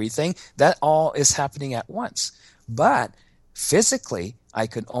treatment and everything. That all is happening at once. But physically, I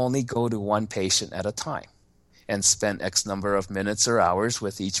could only go to one patient at a time and spend X number of minutes or hours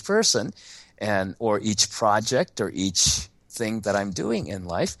with each person or each project or each thing that I'm doing in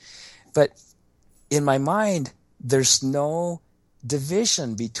life. But in my mind, there's no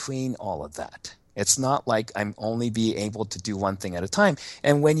division between all of that. It's not like I'm only being able to do one thing at a time.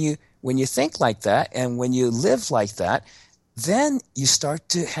 And when you think like that and when you live like that, then you start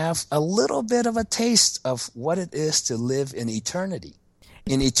to have a little bit of a taste of what it is to live in eternity.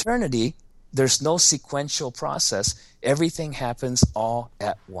 In eternity, there's no sequential process. Everything happens all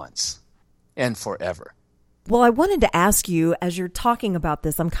at once and forever. Well, I wanted to ask you, as you're talking about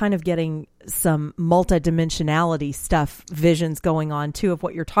this, I'm kind of getting some multidimensionality stuff, visions going on too of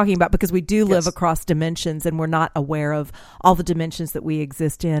what you're talking about, because we do live across dimensions and we're not aware of all the dimensions that we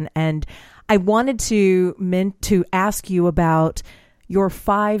exist in. And I wanted to ask you about your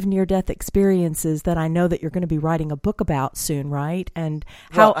 5 near-death experiences that I know that you're going to be writing a book about soon, right? And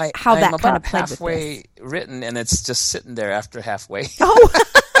how that kind of played with this. Halfway written, and it's just sitting there after halfway. Oh.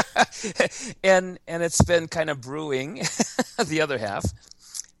 and it's been kind of brewing the other half.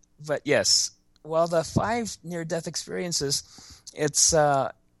 But yes, well, the 5 near-death experiences, it's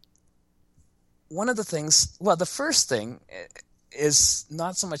one of the things, well, the first thing is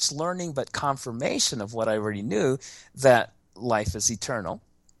not so much learning but confirmation of what I already knew, that life is eternal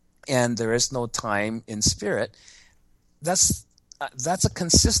and there is no time in spirit. That's a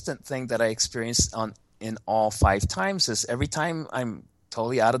consistent thing that I experienced in all 5 times. Is every time I'm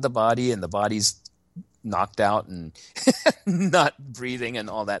totally out of the body and the body's knocked out and not breathing and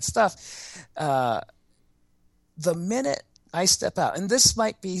all that stuff, the minute I step out, and this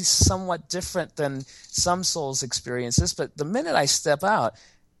might be somewhat different than some souls' experiences, but the minute I step out,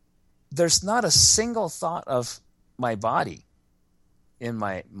 there's not a single thought of my body in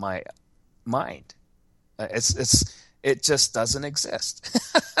my mind. It just doesn't exist.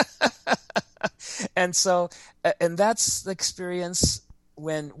 And that's the experience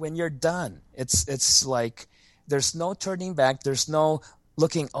when you're done. It's like there's no turning back. There's no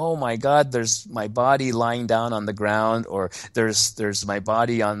looking, oh my God, there's my body lying down on the ground, or there's my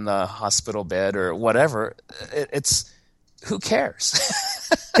body on the hospital bed or whatever. It's who cares?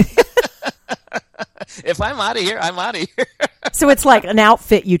 If I'm out of here, I'm out of here. So it's like an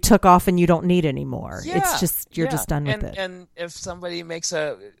outfit you took off and you don't need anymore. Yeah, It's just, you're just done with it. And if somebody makes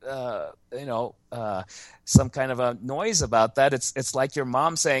a, some kind of a noise about that, it's like your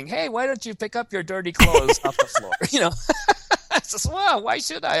mom saying, "Hey, why don't you pick up your dirty clothes off the floor?" It's just, well, why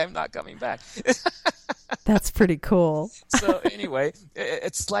should I? I'm not coming back. That's pretty cool. So anyway,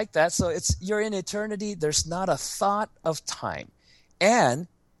 it's like that. So you're in eternity. There's not a thought of time. And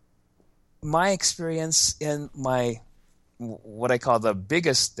my experience in my, what I call the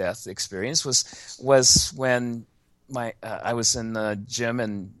biggest death experience was when I was in the gym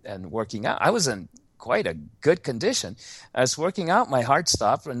and working out. I was in quite a good condition. I was working out. My heart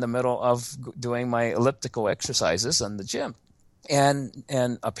stopped in the middle of doing my elliptical exercises in the gym.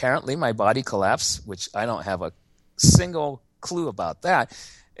 And apparently my body collapsed, which I don't have a single clue about that.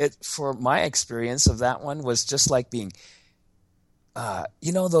 For my experience of that one was just like being,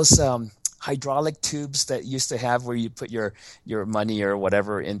 those hydraulic tubes that used to have where you put your money or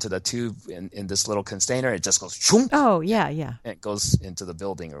whatever into the tube in this little container. It just goes, shoom, oh, yeah. And it goes into the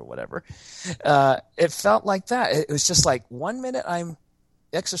building or whatever. It felt like that. It was just like 1 minute I'm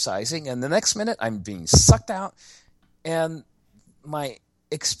exercising and the next minute I'm being sucked out. And my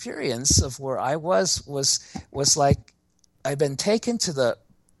experience of where I was like I've been taken to the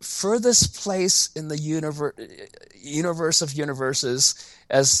furthest place in the universe of universes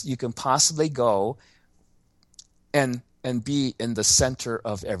as you can possibly go, and be in the center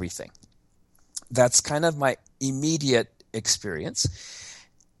of everything. That's kind of my immediate experience,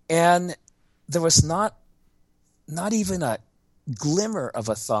 and there was not even a glimmer of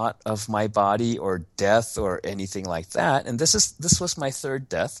a thought of my body or death or anything like that. And this was my third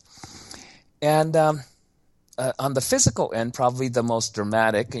death. And on the physical end, probably the most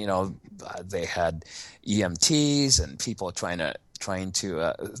dramatic, they had EMTs and people trying to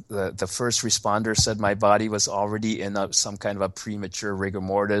the first responder said my body was already in some kind of a premature rigor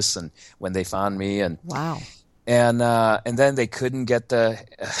mortis, and when they found me, and wow. And then they couldn't get the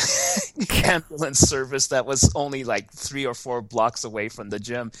ambulance service that was only like 3 or 4 blocks away from the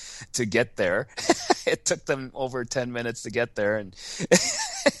gym to get there. It took them over 10 minutes to get there, and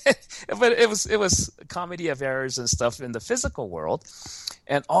but it was a comedy of errors and stuff in the physical world,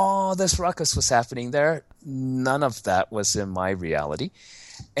 and all this ruckus was happening there. None of that was in my reality,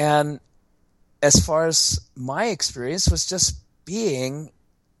 and as far as my experience was just being,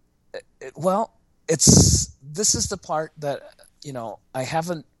 this is the part that, I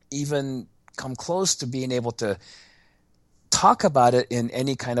haven't even come close to being able to talk about it in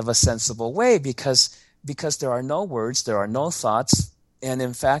any kind of a sensible way because there are no words, there are no thoughts, and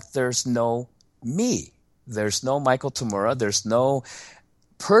in fact, there's no me. There's no Michael Tamura. There's no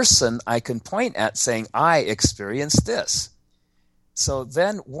person I can point at saying, I experienced this. So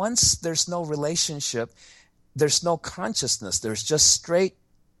then once there's no relationship, there's no consciousness. There's just straight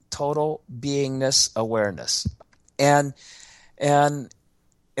total beingness awareness, and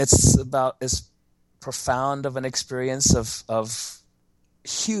it's about as profound of an experience of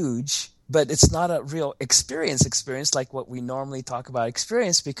huge, but it's not a real experience like what we normally talk about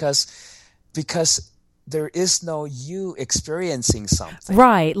experience, because there is no you experiencing something.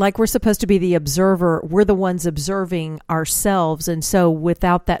 Right, like we're supposed to be the observer. We're the ones observing ourselves, and so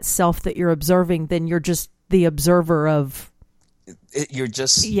without that self that you're observing, then you're just the observer of. You're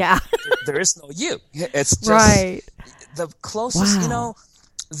just there is no you. It's just right. The closest. Wow.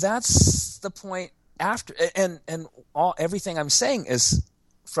 That's the point. After and everything I'm saying is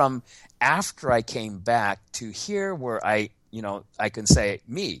from after I came back to here, where I can say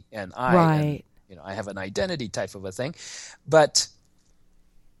me and I. Right. And, I have an identity type of a thing, but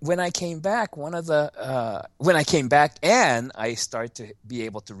when I came back, when I came back and I start to be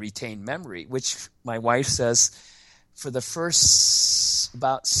able to retain memory, which my wife says. For the first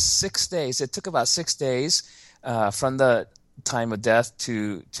about 6 days, it took about 6 days from the time of death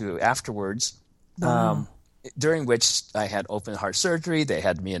to afterwards, during which I had open heart surgery. They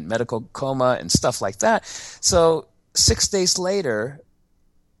had me in medical coma and stuff like that. So 6 days later,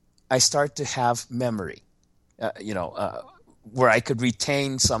 I start to have memory, where I could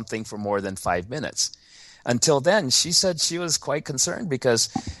retain something for more than 5 minutes. Until then, she said she was quite concerned because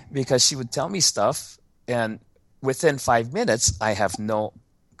she would tell me stuff, and within 5 minutes, I have no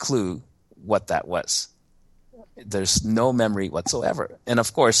clue what that was. There's no memory whatsoever. And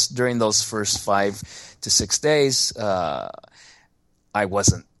of course, during those first 5 to 6 days, I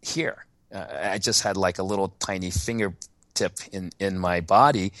wasn't here. I just had like a little tiny fingertip in my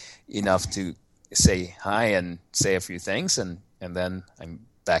body, enough to say hi and say a few things, and then I'm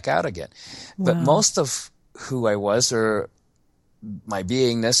back out again. Wow. But most of who I was, or my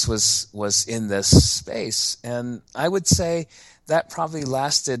beingness was in this space. And I would say that probably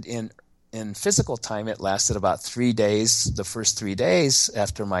lasted in physical time, it lasted about 3 days. The first 3 days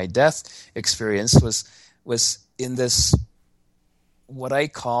after my death experience was in this, what I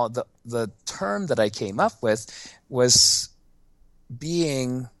call the term that I came up with was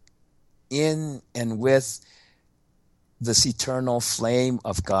being in and with this eternal flame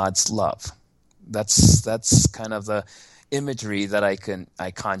of God's love. That's kind of the imagery that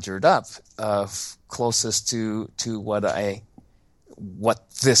I conjured up closest to what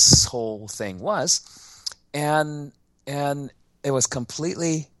this whole thing was. And it was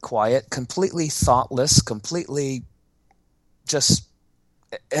completely quiet, completely thoughtless, completely just,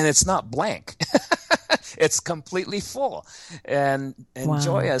 and it's not blank. It's completely full and wow.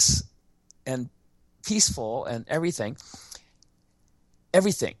 Joyous and peaceful and everything.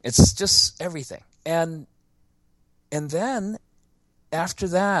 It's just everything. And then after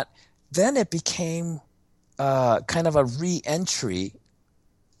that, then it became kind of a re-entry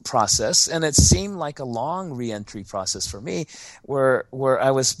process, and it seemed like a long re-entry process for me, where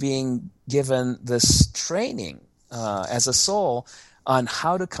I was being given this training as a soul on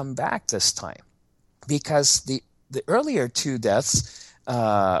how to come back this time, because the earlier two deaths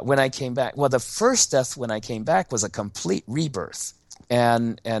when I came back, well, the first death when I came back was a complete rebirth,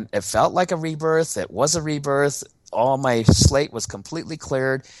 and it felt like a rebirth. It was a rebirth. All my slate was completely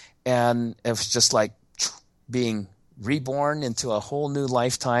cleared, and it was just like being reborn into a whole new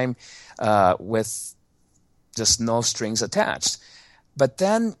lifetime with just no strings attached. But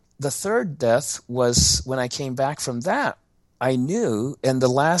then the third death was when I came back from that. I knew, and the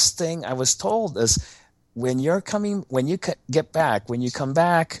last thing I was told is, when you come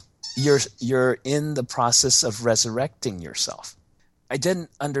back, you're in the process of resurrecting yourself. I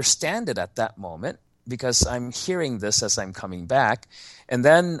didn't understand it at that moment, because I'm hearing this as I'm coming back. And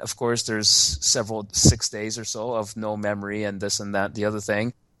then, of course, there's 6 days or so of no memory and this and that, the other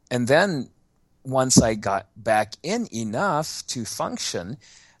thing. And then once I got back in enough to function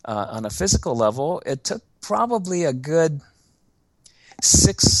on a physical level, it took probably a good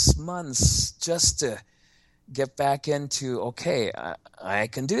 6 months just to get back into, okay, I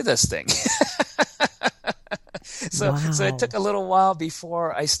can do this thing. So it took a little while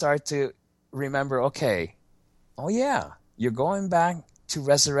before I start to remember, okay, oh yeah, you're going back to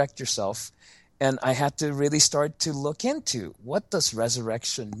resurrect yourself. And I had to really start to look into, what does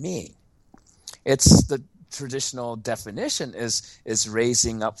resurrection mean? It's the traditional definition is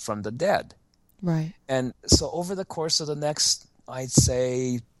raising up from the dead. Right. And so over the course of the next, I'd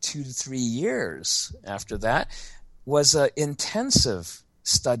say 2 to 3 years after that, was an intensive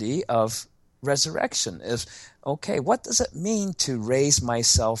study of resurrection. Is, okay, what does it mean to raise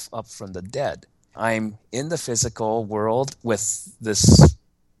myself up from the dead? I'm in the physical world with this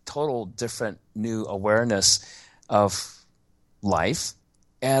total different new awareness of life.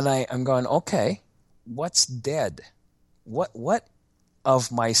 And I'm going, okay, what's dead? What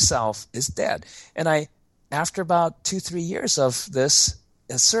of myself is dead? And after about 2-3 years of this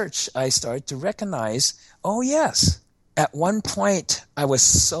search, I started to recognize, oh yes, at one point I was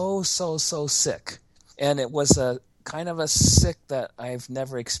so sick. And it was a kind of a sick that I've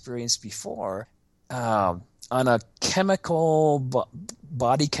never experienced before. On a chemical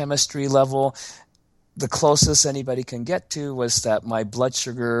body chemistry level, the closest anybody can get to was that my blood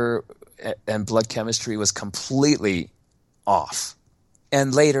sugar and blood chemistry was completely off.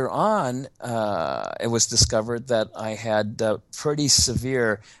 And later on, it was discovered that I had pretty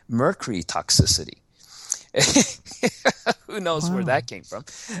severe mercury toxicity. Who knows where that came from?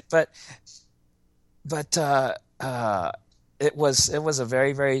 But it was a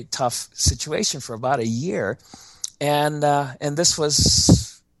very, very tough situation for about a year, and this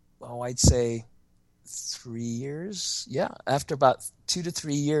was, I'd say 3 years. Yeah, after about 2 to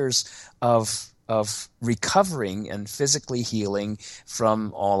 3 years of recovering and physically healing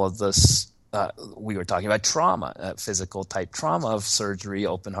from all of this. We were talking about trauma, physical type trauma of surgery,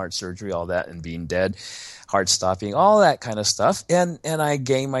 open heart surgery, all that, and being dead, heart stopping, all that kind of stuff. And I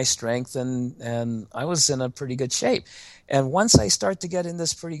gained my strength, and I was in a pretty good shape. And once I start to get in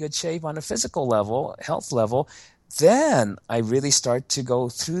this pretty good shape on a physical level, health level, then I really start to go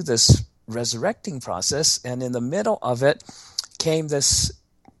through this resurrecting process. And in the middle of it came this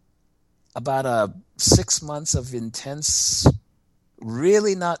about 6 months of intense,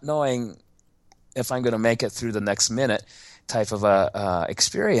 really not knowing if I'm going to make it through the next minute type of a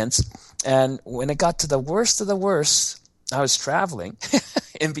experience. And when it got to the worst of the worst, I was traveling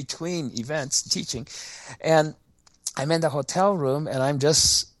in between events, teaching, and I'm in the hotel room, and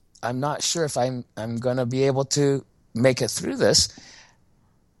I'm not sure if I'm going to be able to make it through this.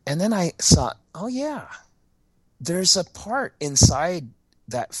 And then I thought, oh yeah, there's a part inside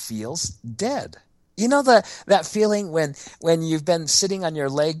that feels dead. You know that feeling when you've been sitting on your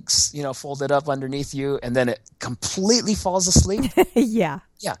legs, folded up underneath you, and then it completely falls asleep? Yeah.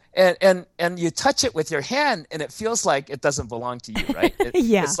 Yeah. And you touch it with your hand, and it feels like it doesn't belong to you, right?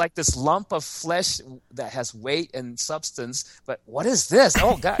 Yeah. It's like this lump of flesh that has weight and substance, but what is this?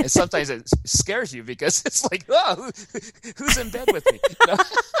 Oh, God. And sometimes it scares you because it's like, oh, who's in bed with me?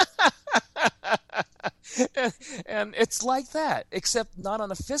 And it's like that, except not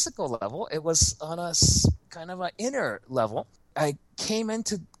on a physical level. It was on a kind of an inner level. I came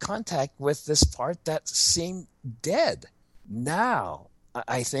into contact with this part that seemed dead. Now,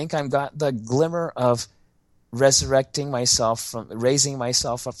 I think I've got the glimmer of raising myself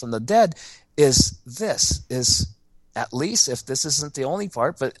up from the dead is at least, if this isn't the only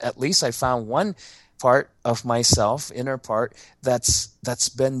part, but at least I found one part of myself, inner part, that's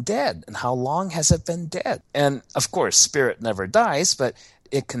been dead. And how long has it been dead? And of course, spirit never dies, but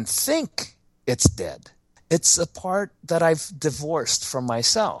it can think it's dead. It's a part that I've divorced from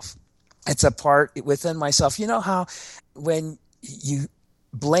myself. It's a part within myself. You know how when you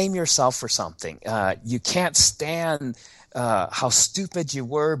blame yourself for something, you can't stand how stupid you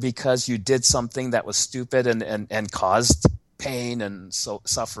were because you did something that was stupid and caused pain and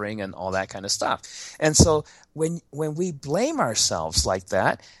suffering and all that kind of stuff. And so when we blame ourselves like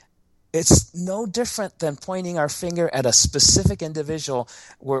that, it's no different than pointing our finger at a specific individual.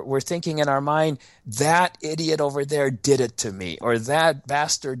 We're thinking in our mind, that idiot over there did it to me, or that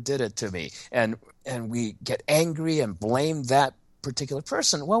bastard did it to me. And we get angry and blame that particular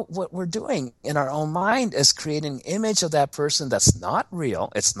person. Well, what we're doing in our own mind is creating an image of that person that's not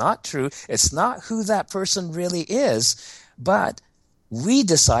real. It's not true. It's not who that person really is, but we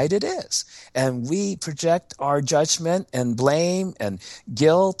decide it is. And we project our judgment and blame and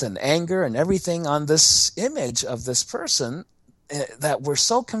guilt and anger and everything on this image of this person, that we're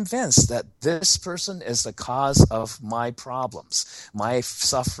so convinced that this person is the cause of my problems, my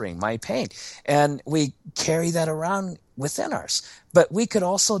suffering, my pain. And we carry that around within us. But we could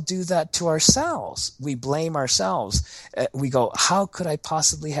also do that to ourselves. We blame ourselves. We go, how could I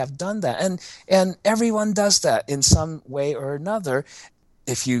possibly have done that? And everyone does that in some way or another.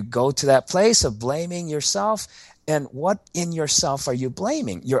 If you go to that place of blaming yourself, and what in yourself are you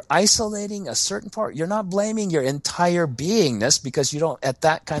blaming? You're isolating a certain part. You're not blaming your entire beingness, because you don't, at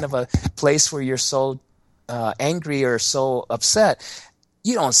that kind of a place where you're so angry or so upset,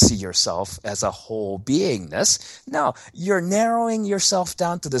 you don't see yourself as a whole beingness. No, you're narrowing yourself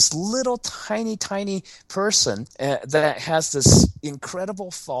down to this little tiny, tiny person that has this incredible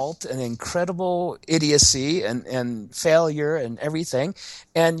fault and incredible idiocy and failure and everything.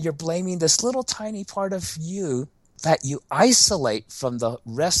 And you're blaming this little tiny part of you that you isolate from the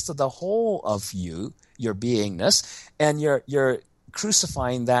rest of the whole of you, your beingness, and you're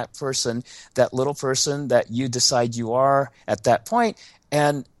crucifying that person, that little person that you decide you are at that point,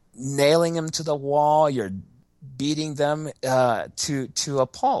 and nailing them to the wall. You're beating them to a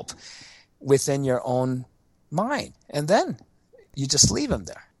pulp within your own mind, and then you just leave them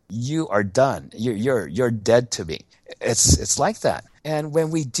there. You are done. You're dead to me. It's like that. And when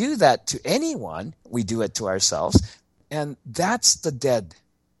we do that to anyone, we do it to ourselves, and that's the dead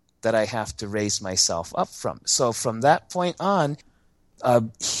that I have to raise myself up from. So from that point on, a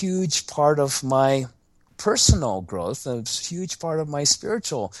huge part of my personal growth, a huge part of my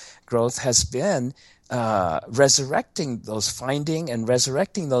spiritual growth has been finding and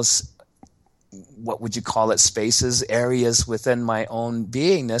resurrecting those, what would you call it, spaces, areas within my own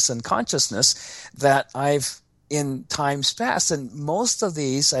beingness and consciousness that I've in times past. And most of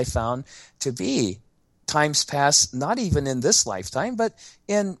these I found to be times past, not even in this lifetime, but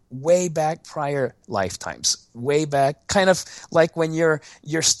in way back prior lifetimes, way back, kind of like when you're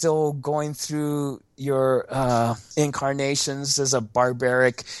still going through your incarnations as a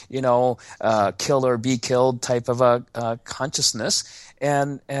barbaric, kill or be killed type of a consciousness,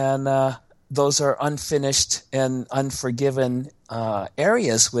 and those are unfinished and unforgiven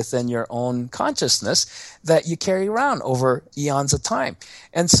areas within your own consciousness that you carry around over eons of time.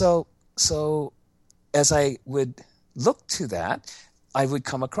 And so as I would look to that, I would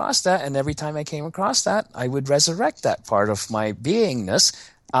come across that, and every time I came across that, I would resurrect that part of my beingness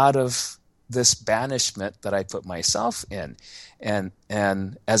out of this banishment that I put myself in. And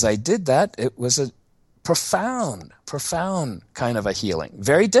as I did that, it was a profound kind of a healing.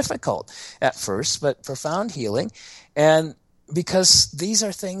 Very difficult at first, but profound healing. And because these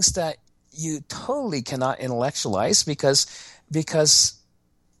are things that you totally cannot intellectualize, because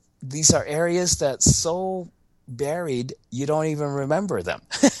these are areas that so buried, you don't even remember them.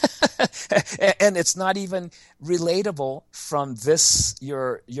 And it's not even relatable from this,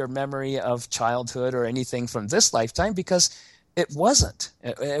 your memory of childhood or anything from this lifetime, because it wasn't.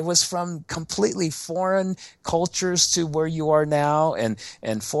 It was from completely foreign cultures to where you are now, and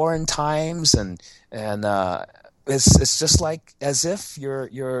foreign times, and it's just like as if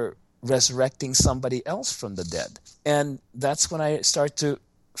you're resurrecting somebody else from the dead. And that's when I start to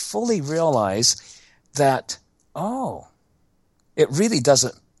fully realize that, it really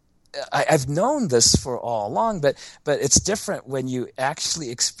doesn't. I've known this for all along, but it's different when you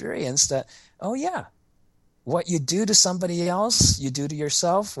actually experience that. Oh yeah, what you do to somebody else, you do to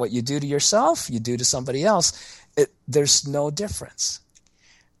yourself. What you do to yourself, you do to somebody else. There's no difference,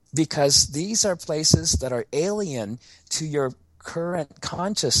 because these are places that are alien to your current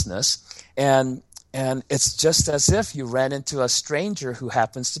consciousness, and it's just as if you ran into a stranger who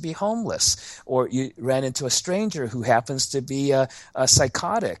happens to be homeless, or you ran into a stranger who happens to be a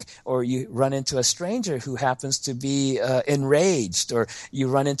psychotic, or you run into a stranger who happens to be enraged, or you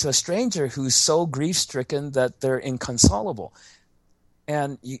run into a stranger who's so grief-stricken that they're inconsolable.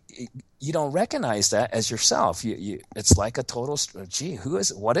 And you don't recognize that as yourself. It's like a total, gee,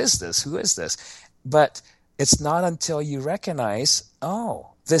 what is this? Who is this? But it's not until you recognize,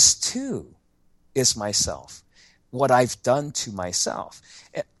 this too is myself, what I've done to myself.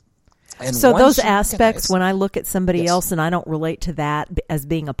 And so those aspects, when I look at somebody Yes. else and I don't relate to that as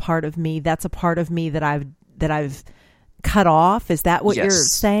being a part of me, that's a part of me that I've cut off. Is that what Yes. you're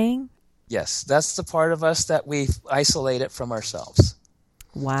saying? Yes, that's the part of us that we've isolated from ourselves,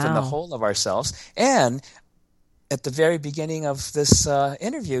 Wow. from the whole of ourselves. And at the very beginning of this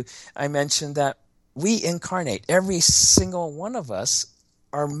interview, I mentioned that we incarnate, every single one of us.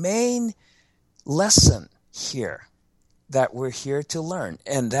 Our main lesson here that we're here to learn,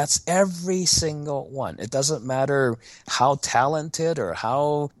 and that's every single one. It doesn't matter how talented or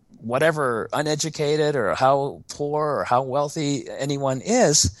how whatever uneducated or how poor or how wealthy anyone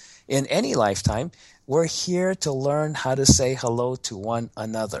is in any lifetime. We're here to learn how to say hello to one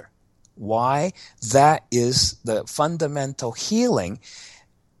another. Why? That is the fundamental healing.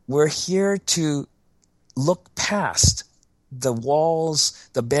 We're here to look past the walls,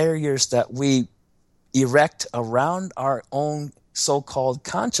 the barriers that we erect around our own so-called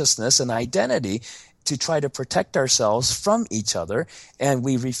consciousness and identity to try to protect ourselves from each other. And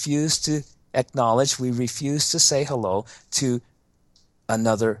we refuse to acknowledge, we refuse to say hello to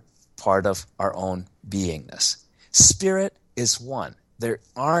another part of our own beingness. Spirit is one. There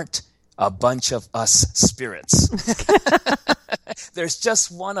aren't a bunch of us spirits. There's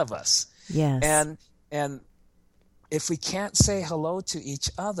just one of us. Yes. And if we can't say hello to each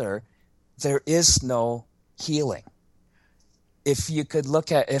other, there is no healing. If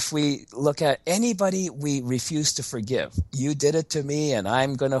we look at anybody we refuse to forgive, you did it to me and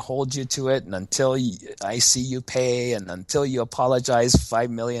I'm going to hold you to it, and until I see you pay, and until you apologize 5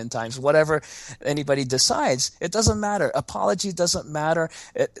 million times, whatever anybody decides, it doesn't matter. Apology doesn't matter.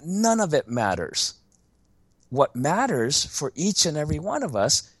 None of it matters. What matters for each and every one of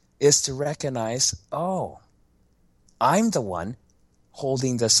us is to recognize, I'm the one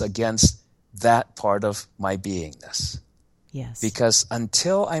holding this against that part of my beingness. Yes. Because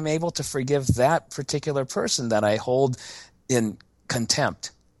until I'm able to forgive that particular person that I hold in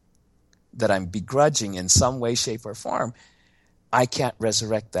contempt, that I'm begrudging in some way, shape, or form, I can't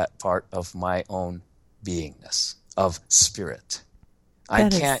resurrect that part of my own beingness, of spirit. I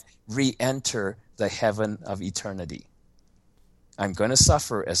can't re-enter the heaven of eternity. I'm going to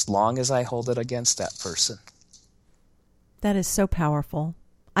suffer as long as I hold it against that person. That is so powerful.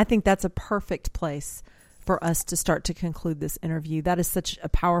 I think that's a perfect place for us to start to conclude this interview. That is such a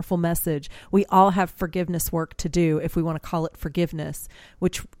powerful message. We all have forgiveness work to do, if we want to call it forgiveness,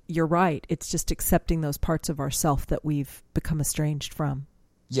 which you're right. It's just accepting those parts of ourself that we've become estranged from.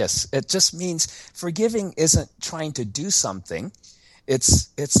 Yes, it just means forgiving isn't trying to do something. It's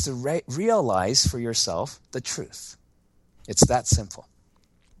to realize for yourself the truth. It's that simple.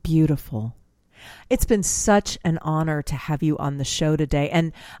 Beautiful. It's been such an honor to have you on the show today.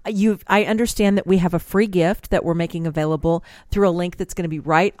 And I understand that we have a free gift that we're making available through a link that's going to be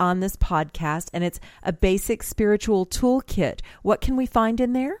right on this podcast. And it's a basic spiritual toolkit. What can we find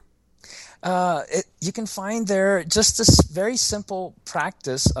in there? You can find there just this very simple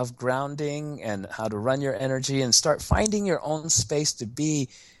practice of grounding and how to run your energy and start finding your own space to be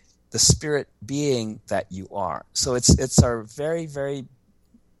the spirit being that you are. So it's our very, very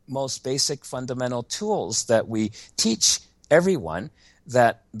most basic fundamental tools that we teach everyone,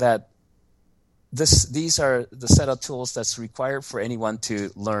 that these are the set of tools that's required for anyone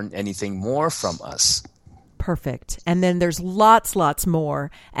to learn anything more from us. perfect. And then there's lots more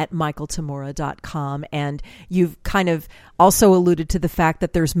at michaeltamura.com. And you've kind of also alluded to the fact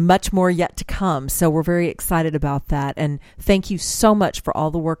that there's much more yet to come. So we're very excited about that. And thank you so much for all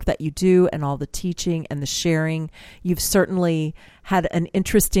the work that you do and all the teaching and the sharing. You've certainly had an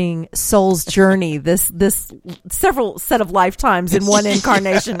interesting soul's journey, this several set of lifetimes in one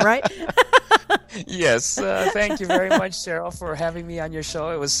incarnation, right? Yes, thank you very much, Cheryl, for having me on your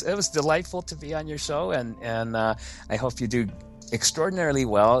show. It was delightful to be on your show, and I hope you do extraordinarily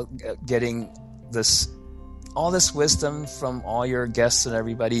well getting all this wisdom from all your guests and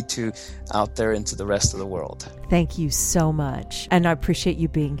everybody to out there into the rest of the world. Thank you so much, and I appreciate you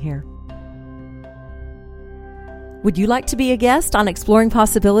being here. Would you like to be a guest on Exploring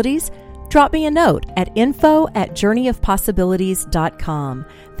Possibilities? Drop me a note at info@journeyofpossibilities.com.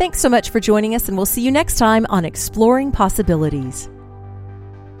 Thanks so much for joining us, and we'll see you next time on Exploring Possibilities.